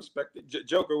 I respect it.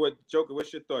 Joker,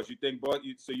 what's your thoughts? You think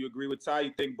so you agree with Ty?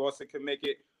 You think Boston can make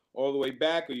it all the way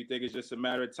back, or you think it's just a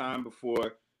matter of time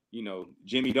before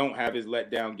Jimmy don't have his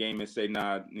letdown game and say,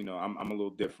 nah, I'm a little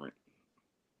different.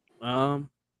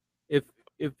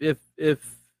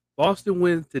 If Boston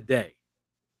wins today,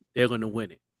 they're going to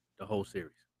win it, the whole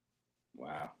series.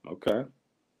 Wow. Okay.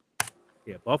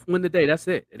 Yeah, Boston win today. That's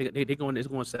it. They going. It's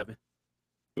going 7.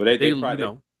 Well, they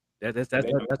probably,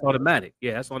 that's automatic.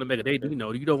 Yeah, that's automatic. They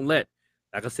you don't let,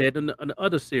 like I said in the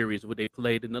other series where they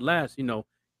played in the last. You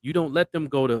don't let them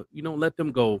go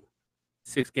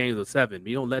 6 games or 7.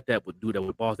 You don't let that do that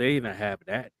with Boston. They didn't have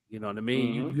that. You know what I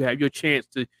mean? Mm-hmm. You have your chance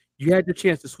to. You had your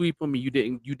chance to sweep them, and you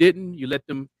didn't. You let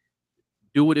them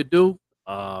do what it do.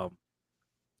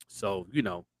 So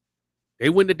they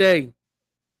win today.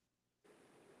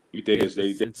 You think it's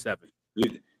in 7.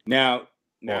 Now,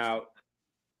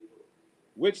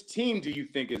 which team do you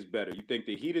think is better? You think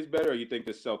the Heat is better, or you think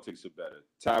the Celtics are better?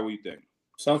 Ty, what do you think?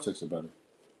 Celtics are better.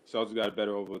 Celtics got a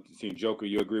better over the team. Joker,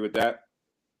 you agree with that?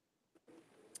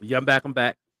 Yeah, I'm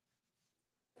back.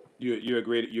 You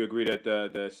agree that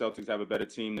the Celtics have a better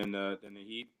team than the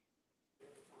Heat?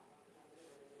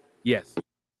 Yes.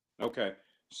 Okay.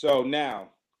 So now,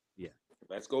 yeah,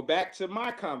 let's go back to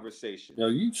my conversation. Yo,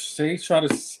 you try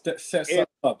to set something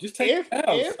up. Just take the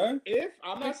L, son. If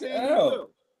I'm not saying he will.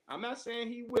 I'm not saying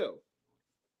he will.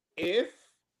 If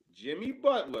Jimmy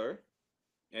Butler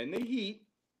and the Heat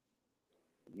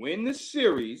win the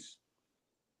series,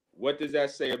 what does that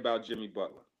say about Jimmy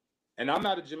Butler? And I'm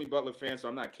not a Jimmy Butler fan, so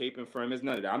I'm not caping for him. It's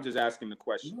none of that. I'm just asking the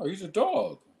question. No, he's a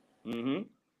dog. Mm-hmm.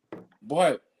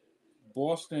 But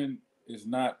Boston is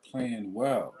not playing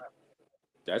well.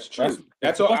 That's true.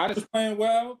 That's all. Boston was playing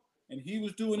well, and he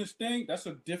was doing his thing. That's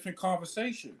a different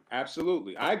conversation.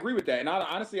 Absolutely, I agree with that. And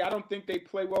honestly, I don't think they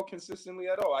play well consistently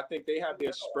at all. I think they have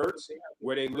their spurts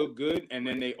where they look good, and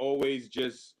then they always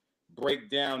just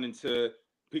break down into.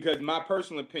 Because my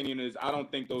personal opinion is I don't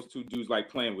think those two dudes like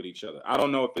playing with each other. I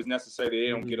don't know if it's necessary they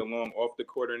don't get along off the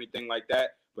court or anything like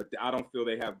that, but I don't feel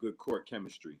they have good court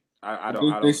chemistry. I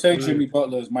don't. They say Jimmy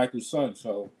Butler is Michael's son,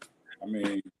 so I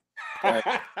mean,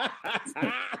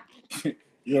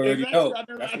 you already know.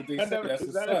 That's what they say. That's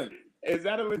his son. Is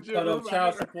that a legit?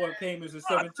 Child support payments at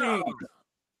 17.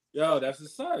 Yo, that's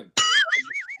his son.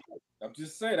 I'm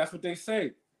just saying. That's what they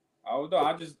say. I don't know.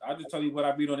 I just tell you what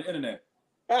I read on the internet.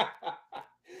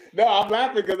 No, I'm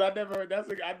laughing because I never heard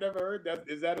that.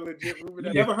 Is that a legit rumor?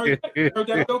 You never heard that? Heard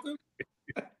that, Joker?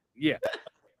 Yeah.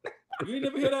 You ain't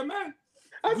never hear that, man?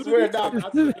 I swear not. I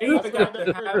got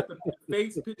to have the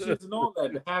face pictures and all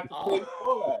that. To have to play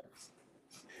all that.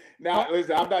 Now,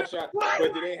 listen, I'm not sure,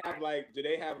 but do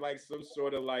they have like some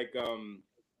sort of like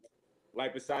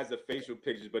besides the facial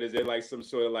pictures, but is there like some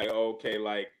sort of like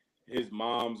like his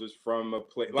mom's was from a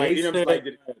place like you know like.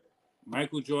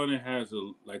 Michael Jordan has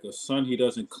a son he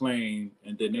doesn't claim,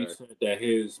 and then they said that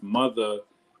his mother,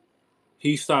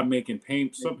 he stopped making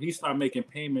payments. He stopped making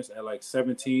payments at like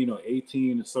 17 or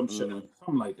 18 or some shit,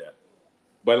 something like that.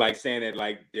 But like saying that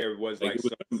like there was like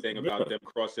something about them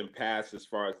crossing paths as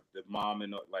far as the mom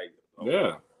and like.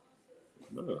 Yeah.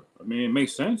 I mean, it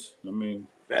makes sense. I mean,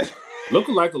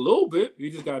 looking like a little bit. You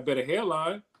just got a better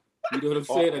hairline. You know what I'm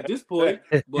saying at this point,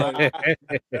 but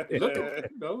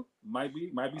look, might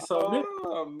be something.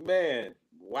 Oh man,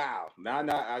 wow!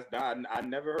 I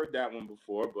never heard that one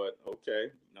before, but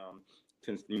okay.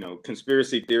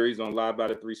 conspiracy theories on Live by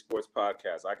the Three Sports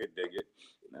podcast. I could dig it.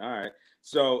 All right.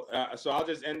 So I'll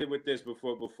just end it with this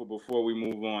before we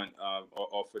move on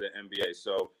off of the NBA.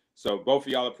 So both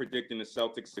of y'all are predicting the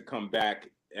Celtics to come back.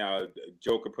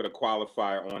 Joker put a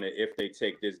qualifier on it if they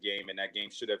take this game, and that game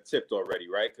should have tipped already,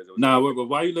 right? Because but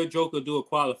why you let Joker do a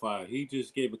qualifier? He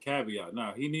just gave a caveat.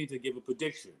 Now he needs to give a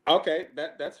prediction. Okay,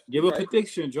 that's give a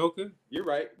prediction, Joker. You're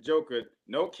right, Joker.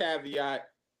 No caveat,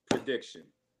 prediction,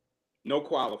 no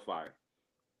qualifier.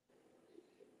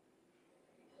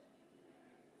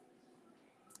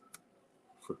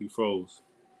 He froze.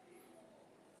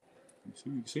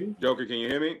 You see? Joker, can you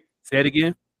hear me? Say it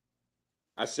again.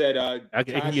 I said, Ty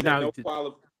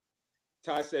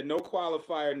said no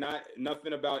qualifier,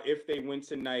 nothing about if they win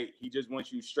tonight. He just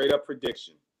wants you straight up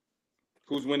prediction.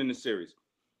 Who's winning the series?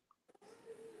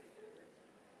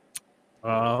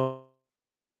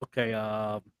 Okay.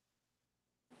 I'm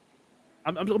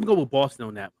gonna go with Boston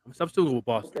on that. I'm still going with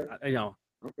Boston.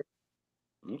 Okay.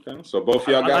 Okay. So both of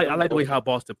y'all got. I like the way how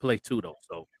Boston play too, though.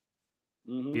 So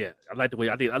yeah, I like the way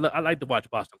I like to watch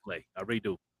Boston play. I really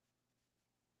do.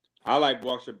 I like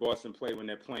watching Boston play when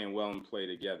they're playing well and play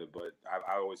together, but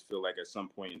I always feel like at some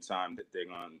point in time that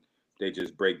they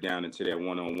just break down into their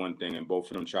one-on-one thing, and both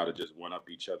of them try to just one up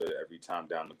each other every time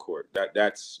down the court.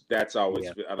 That's always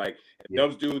I like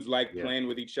those dudes like playing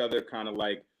with each other, kind of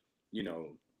like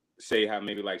say how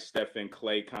maybe like Steph and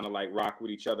Clay kind of like rock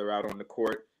with each other out on the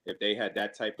court. If they had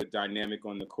that type of dynamic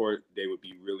on the court, they would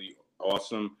be really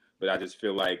awesome. But I just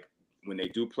feel like when they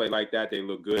do play like that, they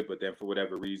look good. But then for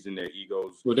whatever reason, their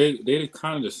egos. Well, they're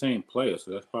kind of the same player, so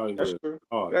that's probably true.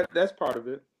 That's part of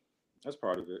it. That's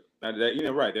part of it.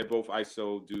 Right? They're both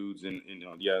ISO dudes, and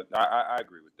I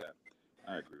agree with that.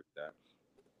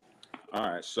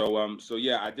 All right, so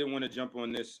yeah, I did want to jump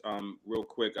on this real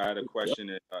quick. I had a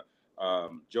question.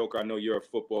 Joker, I know you're a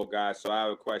football guy, so I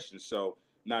have a question. So,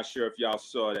 not sure if y'all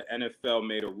saw the NFL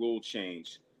made a rule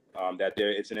change.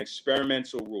 It's an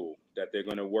experimental rule that they're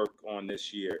going to work on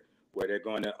this year, where they're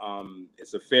going to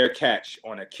it's a fair catch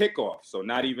on a kickoff, so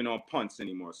not even on punts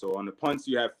anymore. So on the punts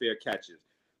you have fair catches,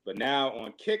 but now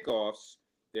on kickoffs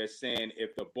they're saying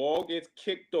if the ball gets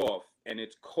kicked off and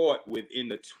it's caught within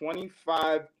the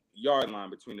 25-yard line,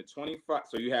 between the 25,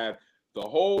 so you have the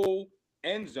whole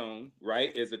end zone,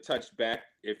 right, is a touchback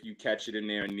if you catch it in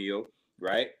there and kneel,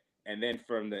 right, and then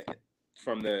from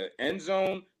the end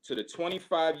zone to the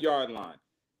 25-yard line,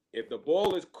 if the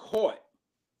ball is caught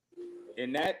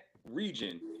in that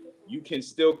region, you can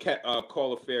still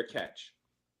call a fair catch.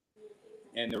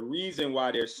 And the reason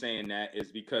why they're saying that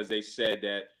is because they said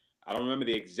that, I don't remember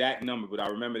the exact number, but I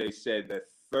remember they said that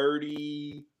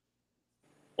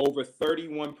over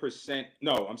 31%,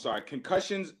 no, I'm sorry,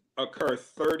 concussions occur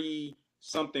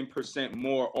 30-something%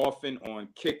 more often on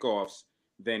kickoffs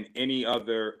than any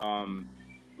other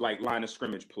like line of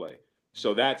scrimmage play.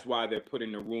 So that's why they're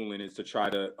putting the rule in, is to try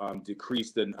to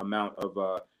decrease the amount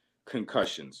of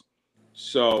concussions.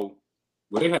 So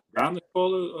they have time to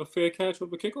call a fair catch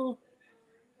with a kickoff?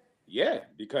 Yeah,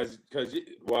 because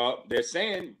they're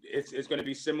saying it's going to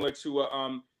be similar to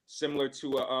a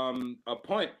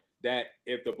punt, that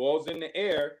if the ball's in the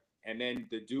air and then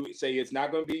the dude say it's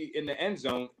not going to be in the end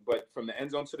zone, but from the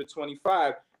end zone to the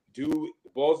 25, the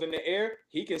ball's in the air,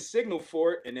 he can signal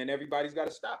for it, and then everybody's got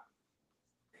to stop.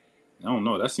 I don't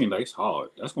know. That seems like it's hard.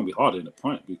 That's gonna be harder than the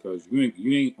punt, because you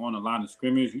ain't on the line of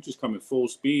scrimmage. You just coming full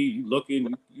speed. You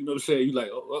looking. You know what I'm saying? You like,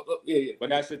 yeah. But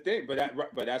that's the thing. But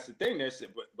that's the thing. It's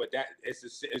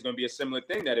gonna be a similar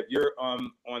thing, that if you're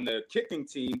on the kicking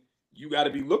team, you got to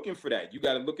be looking for that. You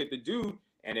got to look at the dude,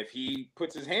 and if he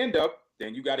puts his hand up,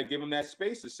 then you got to give him that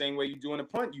space. The same way you do in a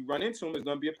punt, you run into him, it's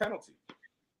gonna be a penalty.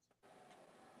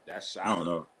 I don't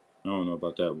know. I don't know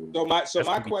about that rule.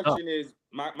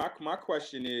 My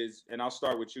question is, and I'll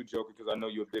start with you, Joker, because I know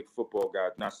you're a big football guy.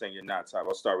 Not saying you're not, Ty.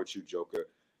 I'll start with you, Joker.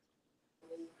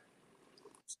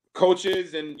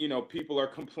 Coaches and people are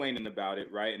complaining about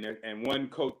it, right? And one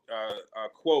quote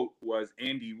was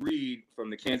Andy Reid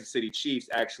from the Kansas City Chiefs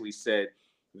actually said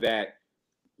that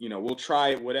we'll try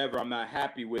it, whatever. I'm not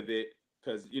happy with it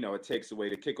because it takes away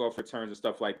the kickoff returns and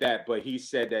stuff like that. But he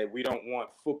said that we don't want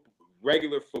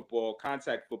regular football,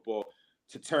 contact football,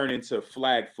 to turn into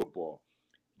flag football.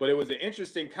 But it was an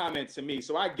interesting comment to me.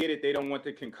 So I get it. They don't want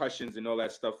the concussions and all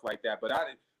that stuff like that. But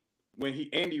when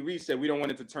Andy Reid said we don't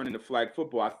want it to turn into flag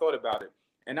football, I thought about it.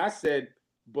 And I said,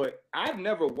 but I've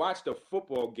never watched a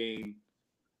football game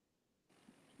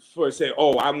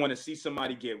I want to see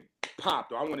somebody get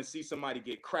popped, or I want to see somebody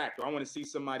get cracked, or I want to see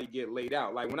somebody get laid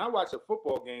out. Like when I watch a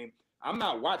football game, I'm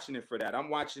not watching it for that. I'm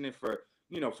watching it for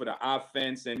for the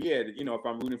offense, and if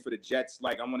I'm rooting for the Jets,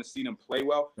 like I want to see them play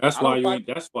well. That's why you ain't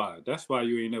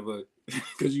never,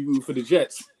 because you root for the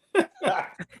Jets.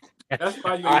 That's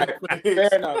why you ain't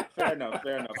fair enough.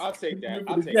 I'll take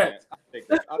that.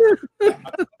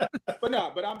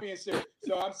 But I'm being serious.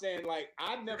 So I'm saying, like,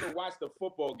 I've never watched a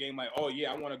football game like, oh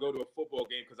yeah, I want to go to a football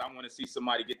game because I want to see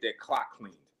somebody get their clock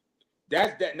cleaned.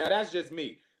 Now that's just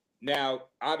me. Now,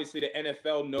 obviously, the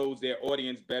NFL knows their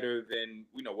audience better than,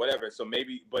 whatever. So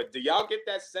maybe, but do y'all get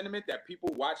that sentiment that people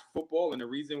watch football and the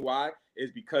reason why is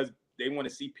because they want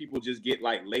to see people just get,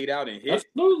 like, laid out and hit?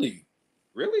 Absolutely.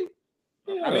 Really?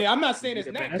 Yeah. I mean, I'm not saying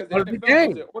it's not because part of the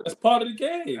game. That's part of the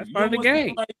game. That's part of the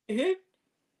game. Hit?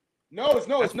 No. That's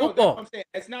what I'm saying.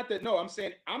 It's not that. No,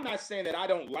 I'm not saying that I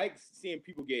don't like seeing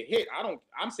people get hit.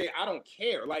 I'm saying I don't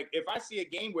care. Like, if I see a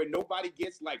game where nobody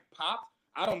gets, like, popped,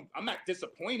 I'm not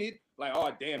disappointed. Like,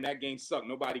 oh damn, that game sucked.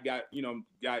 Nobody got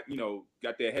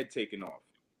their head taken off.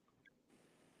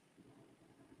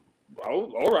 Oh,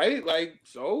 all right. Like,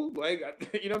 so, like,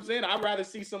 you know what I'm saying? I'd rather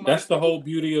see somebody. That's the whole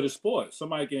beauty of the sport.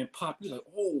 Somebody getting popped, you're like,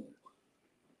 oh.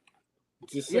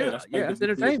 Just say that's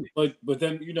entertainment. But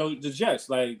then, the Jets,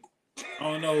 like, I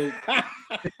don't know.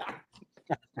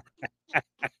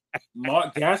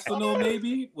 Mark Gastineau,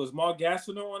 maybe? Was Mark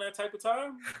Gastineau on that type of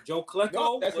time? Joe Klecko?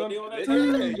 No, was they on that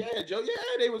time? Joe. Yeah,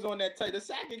 they was on that type. The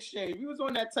sack exchange. We was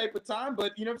on that type of time,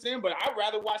 but you know what I'm saying? But I'd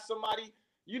rather watch somebody,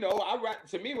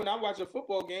 to me, when I watch a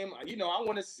football game, I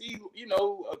want to see,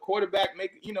 a quarterback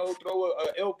make, throw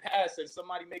a ill pass and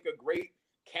somebody make a great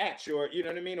catch, or, you know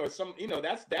what I mean? Or some,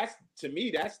 that's to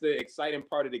me, that's the exciting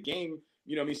part of the game.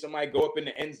 You know what I mean? Somebody go up in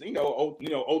the ends,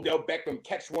 Odell Beckham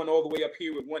catch one all the way up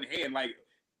here with one hand. Like,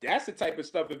 that's the type of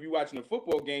stuff, if you're watching a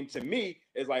football game, to me,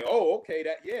 is like, oh, okay,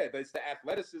 it's the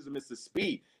athleticism, it's the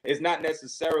speed. It's not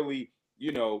necessarily,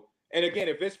 and again,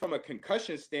 if it's from a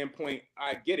concussion standpoint,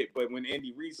 I get it. But when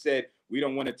Andy Reid said we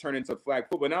don't want to turn into flag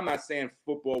football, and I'm not saying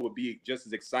football would be just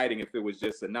as exciting if it was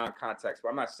just a non-contact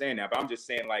sport. I'm not saying that, but I'm just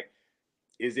saying, like,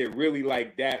 is it really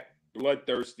like that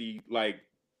bloodthirsty, like,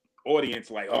 audience,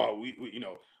 like, oh,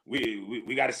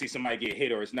 we got to see somebody get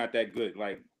hit, or it's not that good?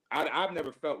 Like, I've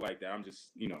never felt like that. I'm just,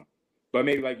 but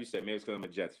maybe like you said, maybe it's because I'm a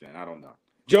Jets fan. I don't know.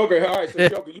 Joker, all right, so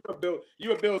Joker,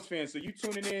 you're a Bills fan, so you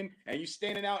tuning in and you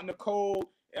standing out in the cold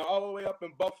and all the way up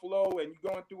in Buffalo, and you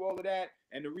going through all of that,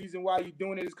 and the reason why you're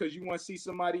doing it is because you want to see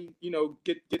somebody,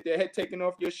 get their head taken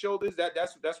off your shoulders.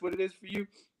 That's what it is for you.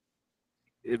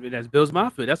 That's Bills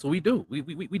Mafia. That's what we do.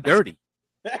 We dirty.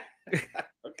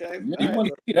 Okay, you want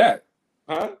to see that,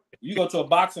 huh? You go to a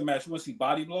boxing match, you want to see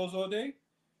body blows all day?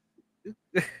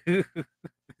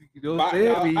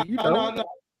 No.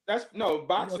 That's no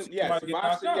boxing. Yes,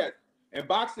 boxing. Yes, and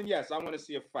boxing. Yes, I want to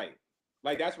see a fight.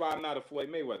 Like, that's why I'm not a Floyd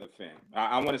Mayweather fan.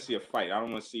 I want to see a fight. I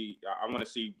want to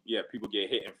see people get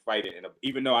hit and fight it. And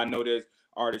even though I know there's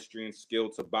artistry and skill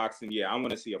to boxing, I want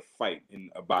to see a fight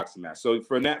in a boxing match. So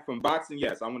from boxing,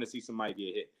 yes, I want to see somebody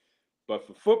get hit. But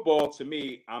for football, to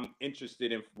me, I'm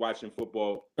interested in watching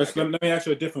football. Let me ask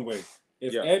you a different way.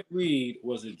 If Ed Reed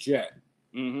was a Jet,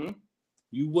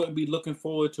 you wouldn't be looking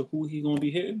forward to who he's going to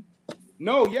be hitting?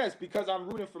 No, yes, because I'm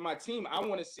rooting for my team. I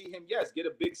want to see him, get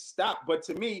a big stop. But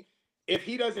to me, if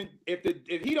he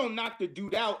don't knock the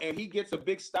dude out and he gets a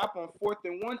big stop on 4th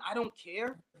and 1, I don't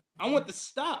care. I want the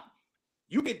stop.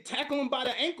 You can tackle him by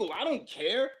the ankle. I don't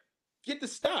care. Get the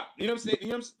stop. You know what I'm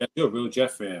saying? You're a real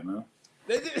Jet fan, man.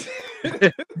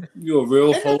 You're a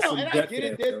real wholesome Jet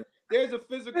fan. There's a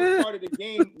physical part of the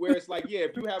game where it's like,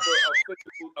 if you have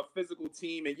a physical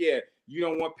team, and you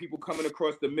don't want people coming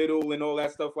across the middle and all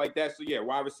that stuff like that. So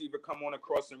wide receiver come on a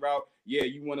crossing route.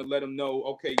 You want to let them know,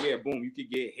 okay, boom, you could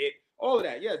get hit. All of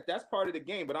that. That's part of the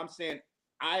game. But I'm saying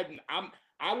I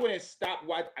wouldn't stop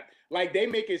watching. Like, they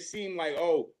make it seem like,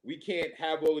 oh, we can't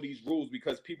have all of these rules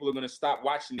because people are going to stop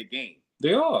watching the game.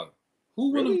 They are.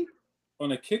 Who really?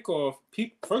 On a kickoff,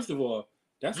 first of all,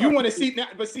 that's you want to see now,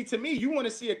 but see, to me, you want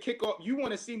to see a kickoff. You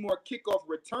want to see more kickoff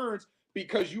returns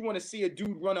because you want to see a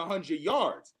dude run 100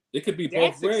 yards. It could be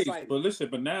both ways. But listen,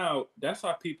 now that's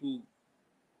how people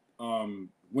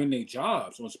win their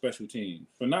jobs on special teams.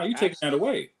 So now you're taking that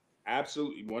away.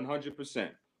 Absolutely, 100%.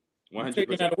 100%.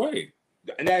 Taking that away.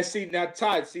 And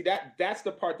Todd, that's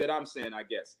the part that I'm saying, I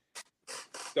guess.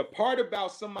 The part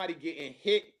about somebody getting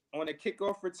hit on a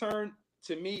kickoff return,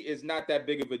 to me, is not that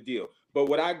big of a deal. But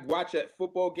what I watch at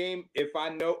football game, if I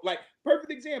know, like,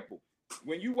 perfect example,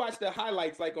 when you watch the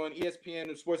highlights, like on ESPN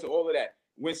and sports and all of that,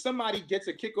 when somebody gets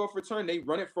a kickoff return, they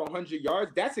run it for 100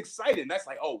 yards. That's exciting. That's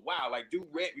like, oh, wow, like, dude,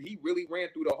 he really ran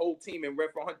through the whole team and ran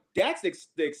for 100. That's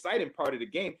the exciting part of the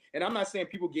game. And I'm not saying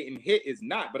people getting hit is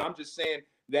not, but I'm just saying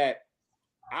that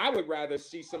I would rather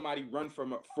see somebody run for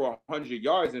 100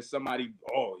 yards than somebody,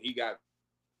 he got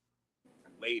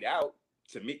laid out.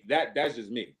 To me, that's just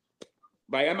me.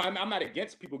 Like, I'm not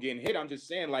against people getting hit. I'm just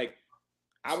saying, like,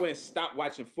 I wouldn't stop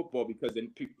watching football because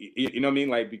then people, you know what I mean?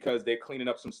 Like, because they're cleaning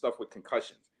up some stuff with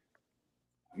concussions.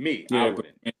 Me, I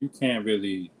wouldn't. You can't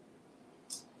really.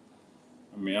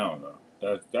 I mean, I don't know.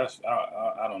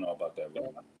 I don't know about that. Really.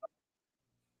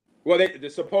 Well,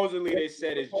 supposedly they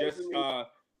said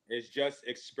it's just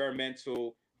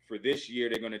experimental for this year.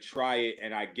 They're going to try it,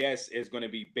 and I guess it's going to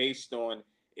be based on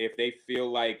if they feel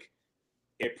like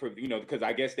it, because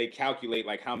I guess they calculate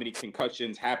like how many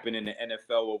concussions happen in the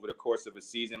NFL over the course of a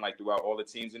season, like throughout all the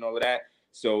teams and all of that.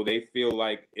 So they feel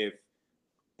like if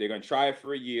they're going to try it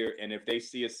for a year, and if they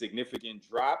see a significant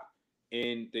drop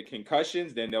in the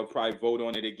concussions, then they'll probably vote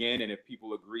on it again. And if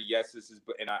people agree, yes, this is,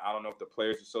 and I don't know if the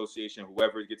Players Association,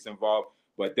 whoever gets involved,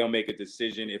 but they'll make a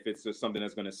decision if it's just something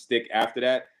that's going to stick after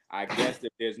that. I guess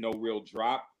if there's no real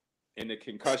drop in the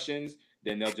concussions,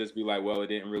 then they'll just be like, well, it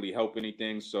didn't really help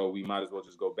anything, so we might as well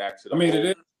just go back to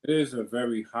the it is a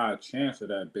very high chance of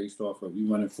that based off of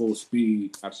you running full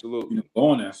speed. Absolutely.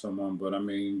 Going at someone, but I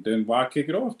mean, then why kick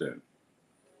it off then?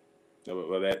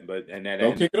 Well,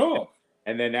 don't kick it off.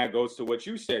 And then that goes to what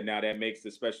you said. Now that makes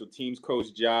the special teams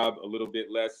coach job a little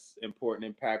bit less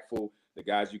important, impactful. The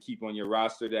guys you keep on your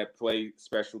roster that play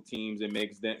special teams, it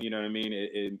makes them, you know what I mean?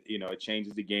 It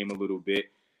changes the game a little bit.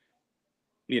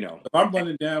 If I'm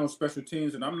running down on special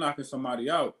teams and I'm knocking somebody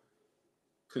out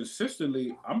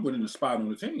consistently, I'm winning the spot on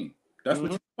the team. That's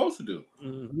what you're supposed to do.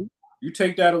 Mm-hmm. You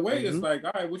take that away, it's like,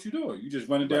 all right, what you doing? You just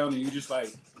running down and you just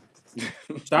like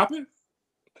stop it.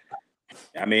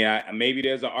 I mean, maybe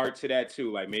there's an art to that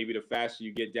too. Like maybe the faster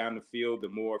you get down the field, the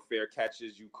more fair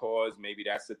catches you cause. Maybe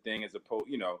that's the thing, as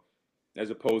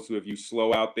opposed to if you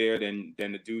slow out there, then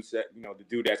the dude said, the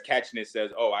dude that's catching it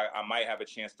says, oh, I might have a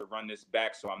chance to run this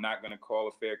back, so I'm not going to call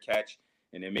a fair catch.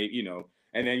 And then maybe,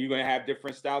 and then you're going to have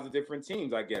different styles of different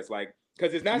teams, I guess, like,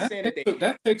 because it's not saying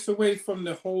that takes away from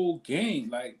the whole game,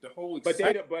 like the whole. But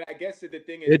I guess that the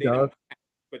thing is,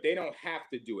 they don't have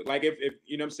to do it. Like if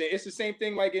you know what I'm saying, it's the same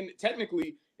thing. Like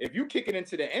technically, if you kick it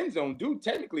into the end zone, dude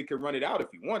technically can run it out if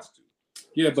he wants to.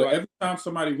 Yeah, but every time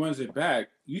somebody runs it back,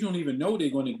 you don't even know they're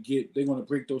going to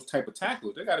break those type of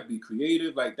tackles. They got to be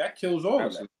creative. Like that kills all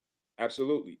of that.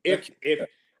 Absolutely.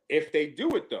 If they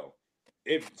do it though,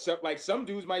 some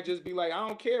dudes might just be like, I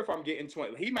don't care if I'm getting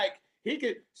 20. He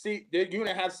could see. You're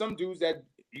gonna have some dudes that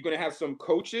you're gonna have some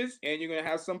coaches and you're gonna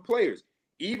have some players.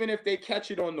 Even if they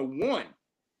catch it on the one,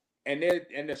 and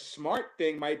the smart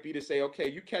thing might be to say, okay,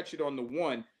 you catch it on the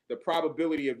one, the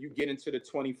probability of you getting to the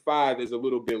 25 is a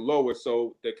little bit lower.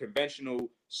 So the conventional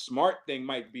smart thing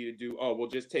might be to do,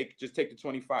 just take the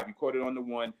 25. You caught it on the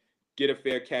one, get a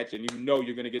fair catch, and you're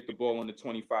going to get the ball on the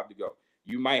 25 to go.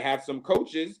 You might have some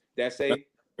coaches that say,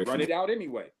 run it out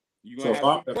anyway. You're going to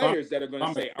have some players that are going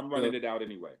to say, I'm running it out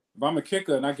anyway. If I'm a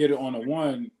kicker and I get it on the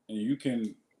one and you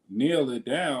can nail it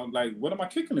down, like, what am I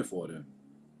kicking it for then?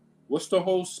 What's the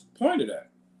whole point of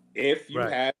that? If you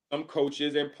have some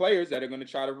coaches and players that are going to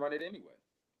try to run it anyway.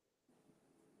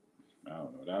 I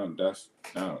don't know.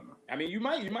 I don't know. I mean, you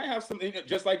might have some,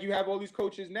 just like you have all these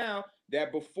coaches now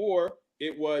that before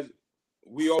it was,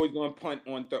 we always going to punt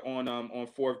on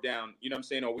fourth down. You know what I'm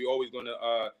saying? Or we always going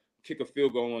to kick a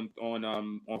field goal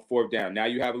on fourth down. Now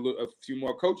you have a few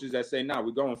more coaches that say,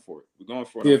 we're going for it. We're going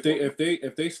for it. Yeah,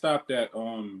 if they stop that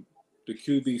the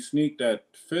QB sneak that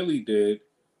Philly did.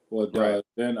 Well,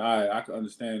 then I can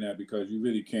understand that because you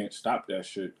really can't stop that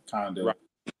shit, kind of.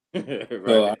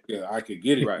 Right. So I could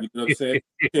get it. Right. You know what I'm saying?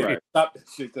 You can't stop that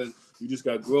shit because you just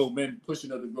got grown men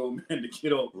pushing other grown men to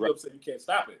get off. You know what I'm saying? You can't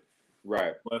stop it.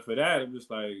 Right. But for that, I'm just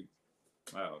like,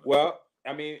 I don't know. Well,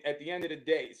 I mean, at the end of the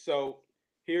day, so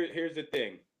here's the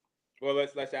thing. Well,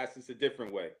 let's ask this a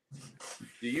different way.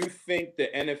 Do you think the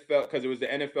NFL, because it was the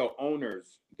NFL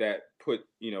owners that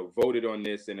voted on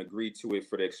this and agreed to it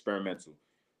for the experimental,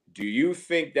 do you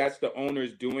think that's the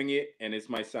owners doing it? And this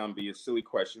might sound be a silly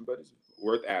question, but it's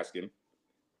worth asking.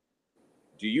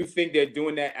 Do you think they're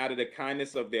doing that out of the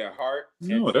kindness of their heart?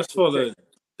 No, that's for the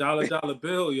dollar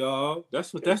bill, y'all.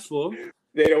 That's what that's for.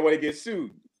 They don't want to get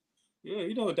sued. Yeah,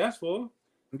 you know what that's for.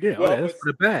 Yeah, that's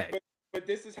for the bag. But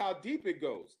this is how deep it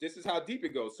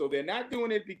goes. So they're not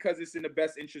doing it because it's in the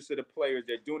best interest of the players.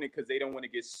 They're doing it because they don't want to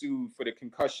get sued for the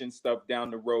concussion stuff down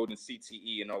the road and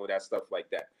CTE and all of that stuff like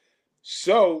that.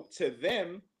 So to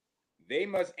them, they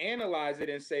must analyze it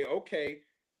and say, okay,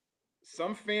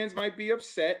 some fans might be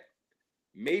upset.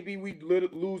 Maybe we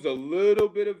lose a little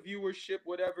bit of viewership,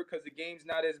 whatever, because the game's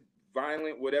not as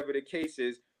violent, whatever the case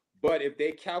is. But if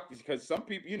they calculate, because some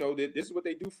people, this is what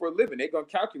they do for a living. They're going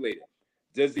to calculate it.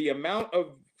 does the amount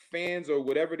of fans or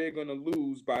whatever they're going to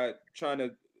lose by trying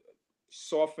to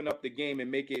soften up the game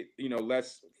and make it,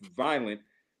 less violent,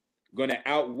 going to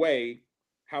outweigh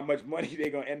how much money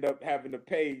they're going to end up having to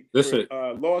pay for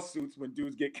lawsuits when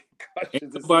dudes get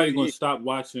concussions? Nobody's going to stop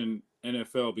watching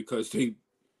NFL because they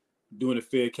doing a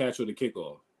fair catch or the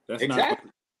kickoff. That's exactly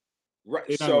not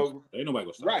right. So ain't nobody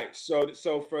going to stop. Right.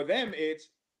 So for them, it's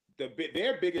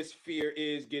their biggest fear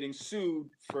is getting sued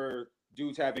for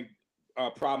dudes having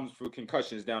problems for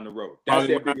concussions down the road. That's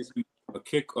their biggest. A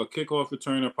kickoff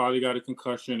returner probably got a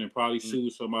concussion and probably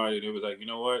sued somebody. And it was like, you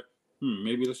know what?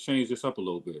 Maybe let's change this up a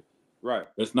little bit. Right.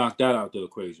 Let's knock that out the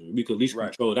equation. We could at least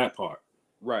control that part.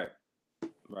 Right.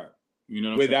 You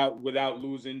know, without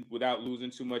losing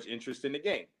too much interest in the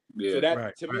game. Yeah. So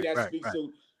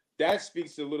that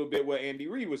speaks to a little bit what Andy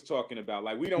Reid was talking about.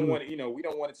 Like we don't want it, we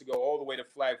don't want it to go all the way to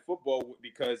flag football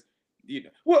because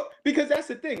because that's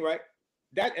the thing, right?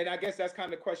 And I guess that's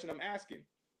kind of the question I'm asking.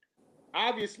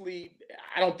 Obviously,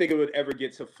 I don't think it would ever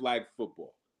get to flag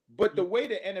football. But the way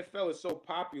the NFL is so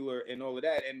popular and all of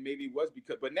that, and maybe it was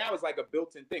but now it's like a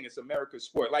built-in thing. It's America's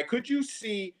sport. Like, could you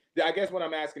see, I guess what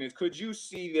I'm asking is, could you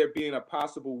see there being a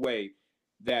possible way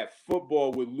that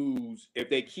football would lose if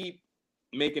they keep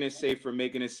making it safer,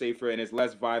 and it's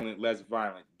less violent?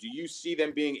 Do you see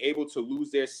them being able to lose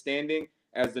their standing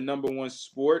as the number one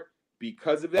sport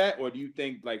because of that? Or do you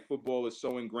think like football is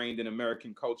so ingrained in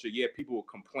American culture? Yeah, people will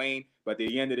complain, but at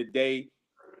the end of the day,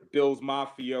 Bills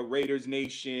Mafia, Raiders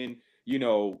Nation,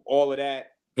 all of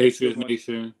that. Patriot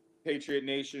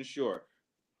Nation, sure.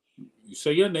 You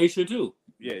say your nation too.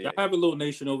 Yeah. I have a little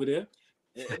nation over there.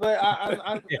 But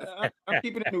I'm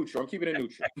keeping it neutral.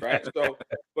 Right? So,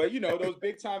 but those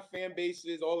big time fan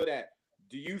bases, all of that.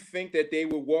 Do you think that they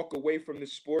would walk away from the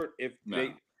sport if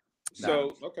they?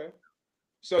 So okay.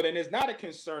 So then there's not a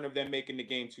concern of them making the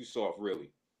game too soft, really.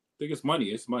 I think it's money.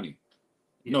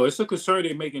 Yeah. No, it's a concern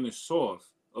they're making it soft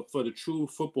for the true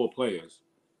football players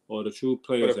or the true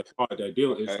players that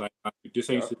deal. Okay. It's like this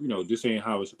ain't this ain't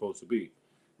how it's supposed to be.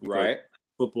 Because right.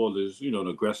 Football is an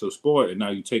aggressive sport, and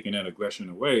now you're taking that aggression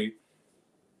away.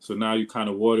 So now you kind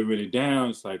of watering it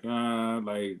down. It's like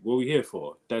what we here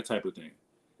for? That type of thing.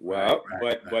 Well,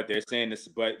 but they're saying this.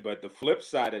 But the flip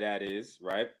side of that is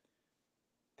right.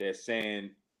 They're saying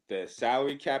the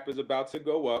salary cap is about to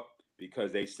go up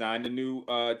because they signed a new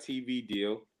TV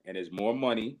deal and there's more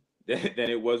money than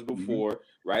it was before,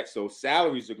 right? So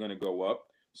salaries are going to go up.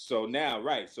 So now,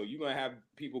 right, so you're going to have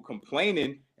people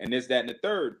complaining and this, that, and the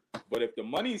third. But if the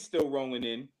money's still rolling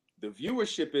in, the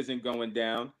viewership isn't going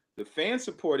down, the fan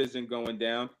support isn't going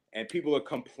down, and people are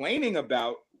complaining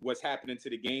about what's happening to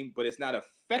the game, but it's not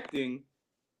affecting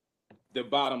the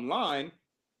bottom line,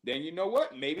 then you know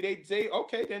what? Maybe they say,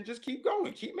 okay, then just keep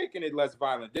going, keep making it less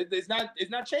violent. It's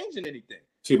not changing anything.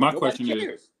 See, my question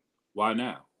is, why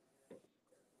now?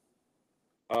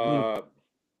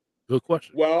 Good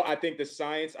question. Well, I think the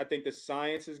science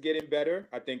is getting better.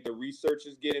 I think the research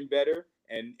is getting better,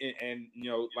 and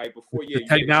like before, the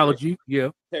technology,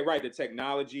 right, the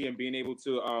technology and being able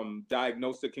to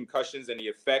diagnose the concussions and the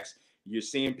effects. You're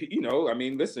seeing,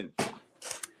 listen.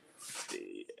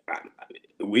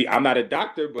 I'm not a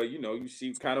doctor, but you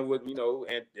see kind of what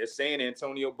and they're saying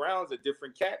Antonio Brown's a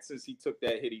different cat since he took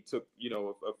that hit. He took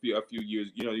a few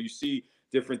years. You see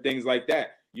different things like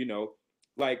that.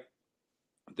 Like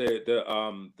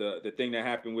the thing that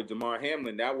happened with Damar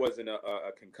Hamlin, that wasn't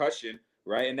a concussion,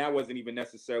 right? And that wasn't even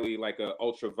necessarily like a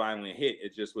ultra violent hit.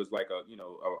 It just was like a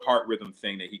heart rhythm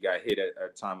thing that he got hit at a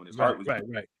time when his heart was right.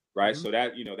 Mm-hmm. So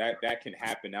that that can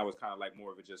happen. That was kind of like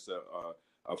more of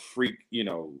a freak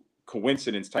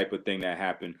coincidence type of thing that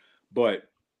happened. But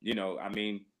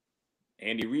Andy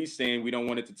Reid saying we don't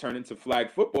want it to turn into flag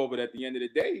football, but at the end of the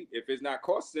day, if it's not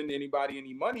costing anybody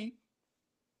any money,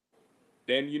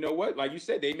 then you know what? Like you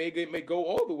said, they may go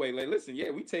all the way. Like, listen,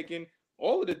 yeah, we taking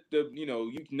all of the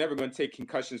you're never going to take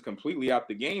concussions completely out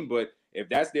the game, but if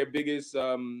that's their biggest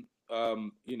way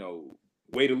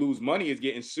to lose money is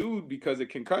getting sued because of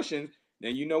concussions,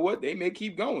 then you know what? They may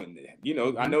keep going.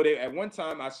 I know they at one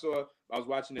time I was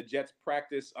watching the Jets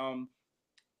practice.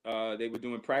 They were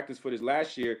doing practice for this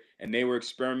last year, and they were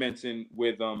experimenting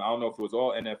with I don't know if it was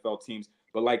all NFL teams,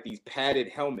 but like these padded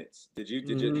helmets. Did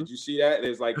you see that?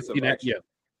 There's like some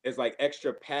it's like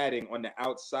extra padding on the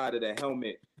outside of the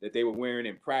helmet that they were wearing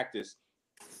in practice.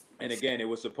 And again, it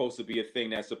was supposed to be a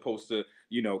thing that's supposed to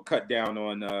cut down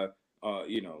on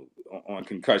on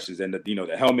concussions. And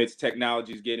the helmets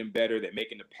technology is getting better. They're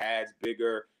making the pads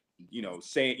bigger.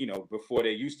 Before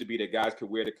they used to be that guys could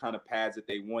wear the kind of pads that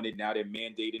they wanted. Now they're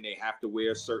mandating they have to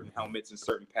wear certain helmets and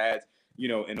certain pads,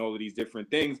 and all of these different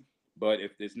things. But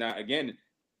if it's not, again,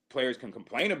 players can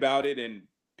complain about it and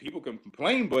people can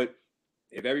complain, but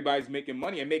if everybody's making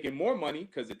money and making more money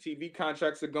because the TV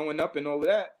contracts are going up and all of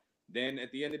that, then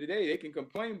at the end of the day, they can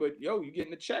complain, but you're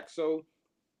getting a check. So,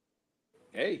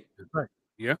 hey. Right.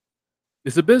 Yeah.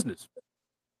 It's a business.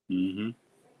 Mm-hmm.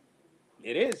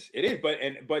 It is.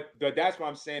 But that's what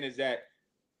I'm saying is that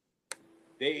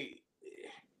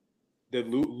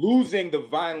losing the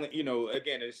violent,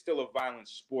 again, it's still a violent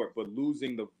sport, but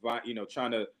losing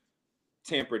trying to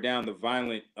tamper down the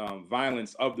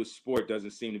violence of the sport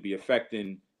doesn't seem to be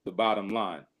affecting the bottom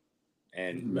line.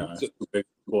 And it's a big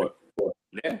sport.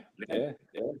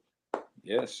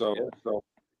 Yeah. So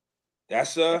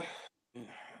that's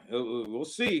we'll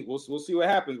see. We'll see what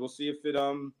happens. We'll see if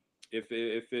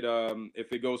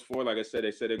it goes forward. Like I said,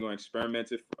 they said they're going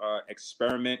to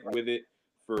experiment with it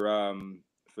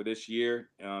for this year,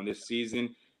 this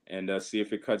season, and see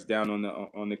if it cuts down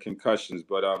on the concussions.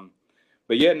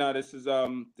 But yeah, no, this was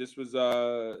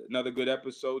another good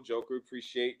episode. Joker,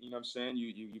 appreciate, what I'm saying,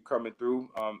 you coming through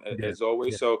as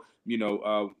always. Yeah. So,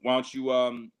 why don't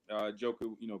you Joker,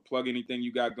 plug anything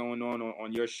you got going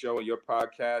on your show or your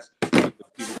podcast, so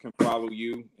people can follow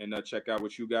you and check out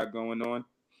what you got going on.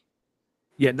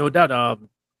 Yeah, no doubt. I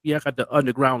got the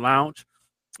Underground Lounge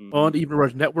on the Evening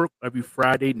Rush Network every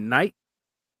Friday night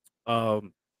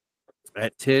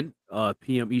at 10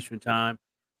 p.m. Eastern Time.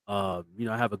 I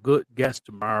have a good guest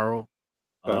tomorrow.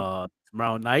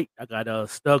 Tomorrow night, I got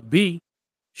Stug B,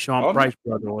 Sean Price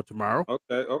brother on tomorrow.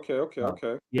 Okay.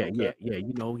 Yeah.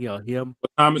 Him.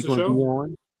 What time is the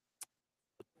show?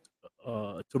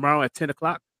 On tomorrow at 10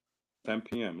 o'clock. 10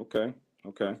 p.m. Okay.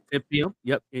 10 p.m.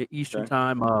 Yep, Eastern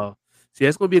Time. See,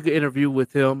 it's gonna be a good interview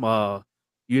with him. And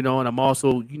I'm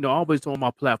also, always on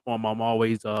my platform. I'm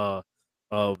always doing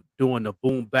the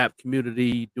Boom Bap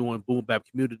community,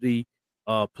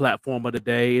 platform of the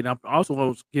day, and I'm also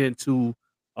going to get into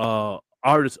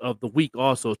artists of the week,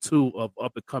 also too, of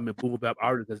up and coming Boom Bap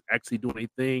artists that's actually doing a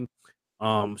thing.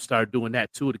 Start doing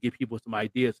that too to give people some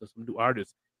ideas of some new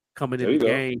artists coming in the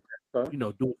game.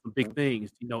 Doing some big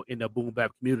things, in the Boom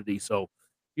Bap community. So,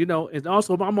 and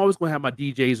also I'm always going to have my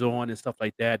DJs on and stuff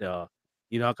like that. I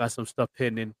got some stuff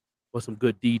pending for some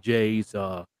good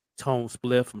DJs. Tone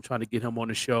Spliff, I'm trying to get him on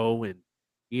the show, and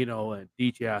and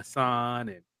DJ Hassan,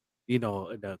 and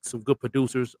and some good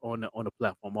producers on the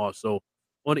platform also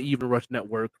on the Evening Rush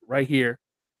Network right here.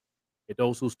 And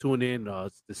those who's tuned in, to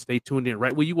stay tuned in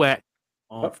right where you at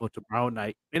for tomorrow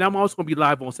night. And I'm also gonna be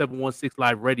live on 716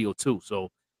 Live Radio too. So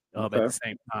at the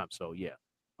same time. So yeah.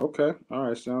 Okay. All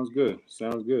right. Sounds good.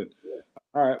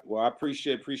 All right. Well, I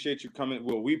appreciate you coming.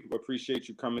 Well, we appreciate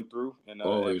you coming through and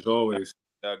always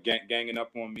ganging up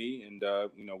on me, and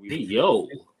we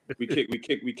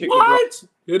kick what?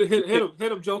 Hit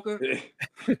him, Joker.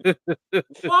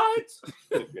 What?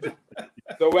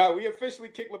 So we officially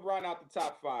kick LeBron out the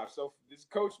top 5. So this is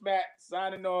Coach Matt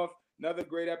signing off. Another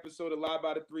great episode of Live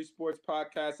Out of 3 Sports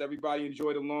Podcast. Everybody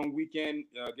enjoy the long weekend.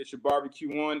 Get your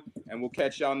barbecue on, and we'll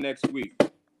catch y'all next week.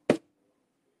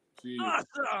 See you.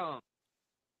 Awesome.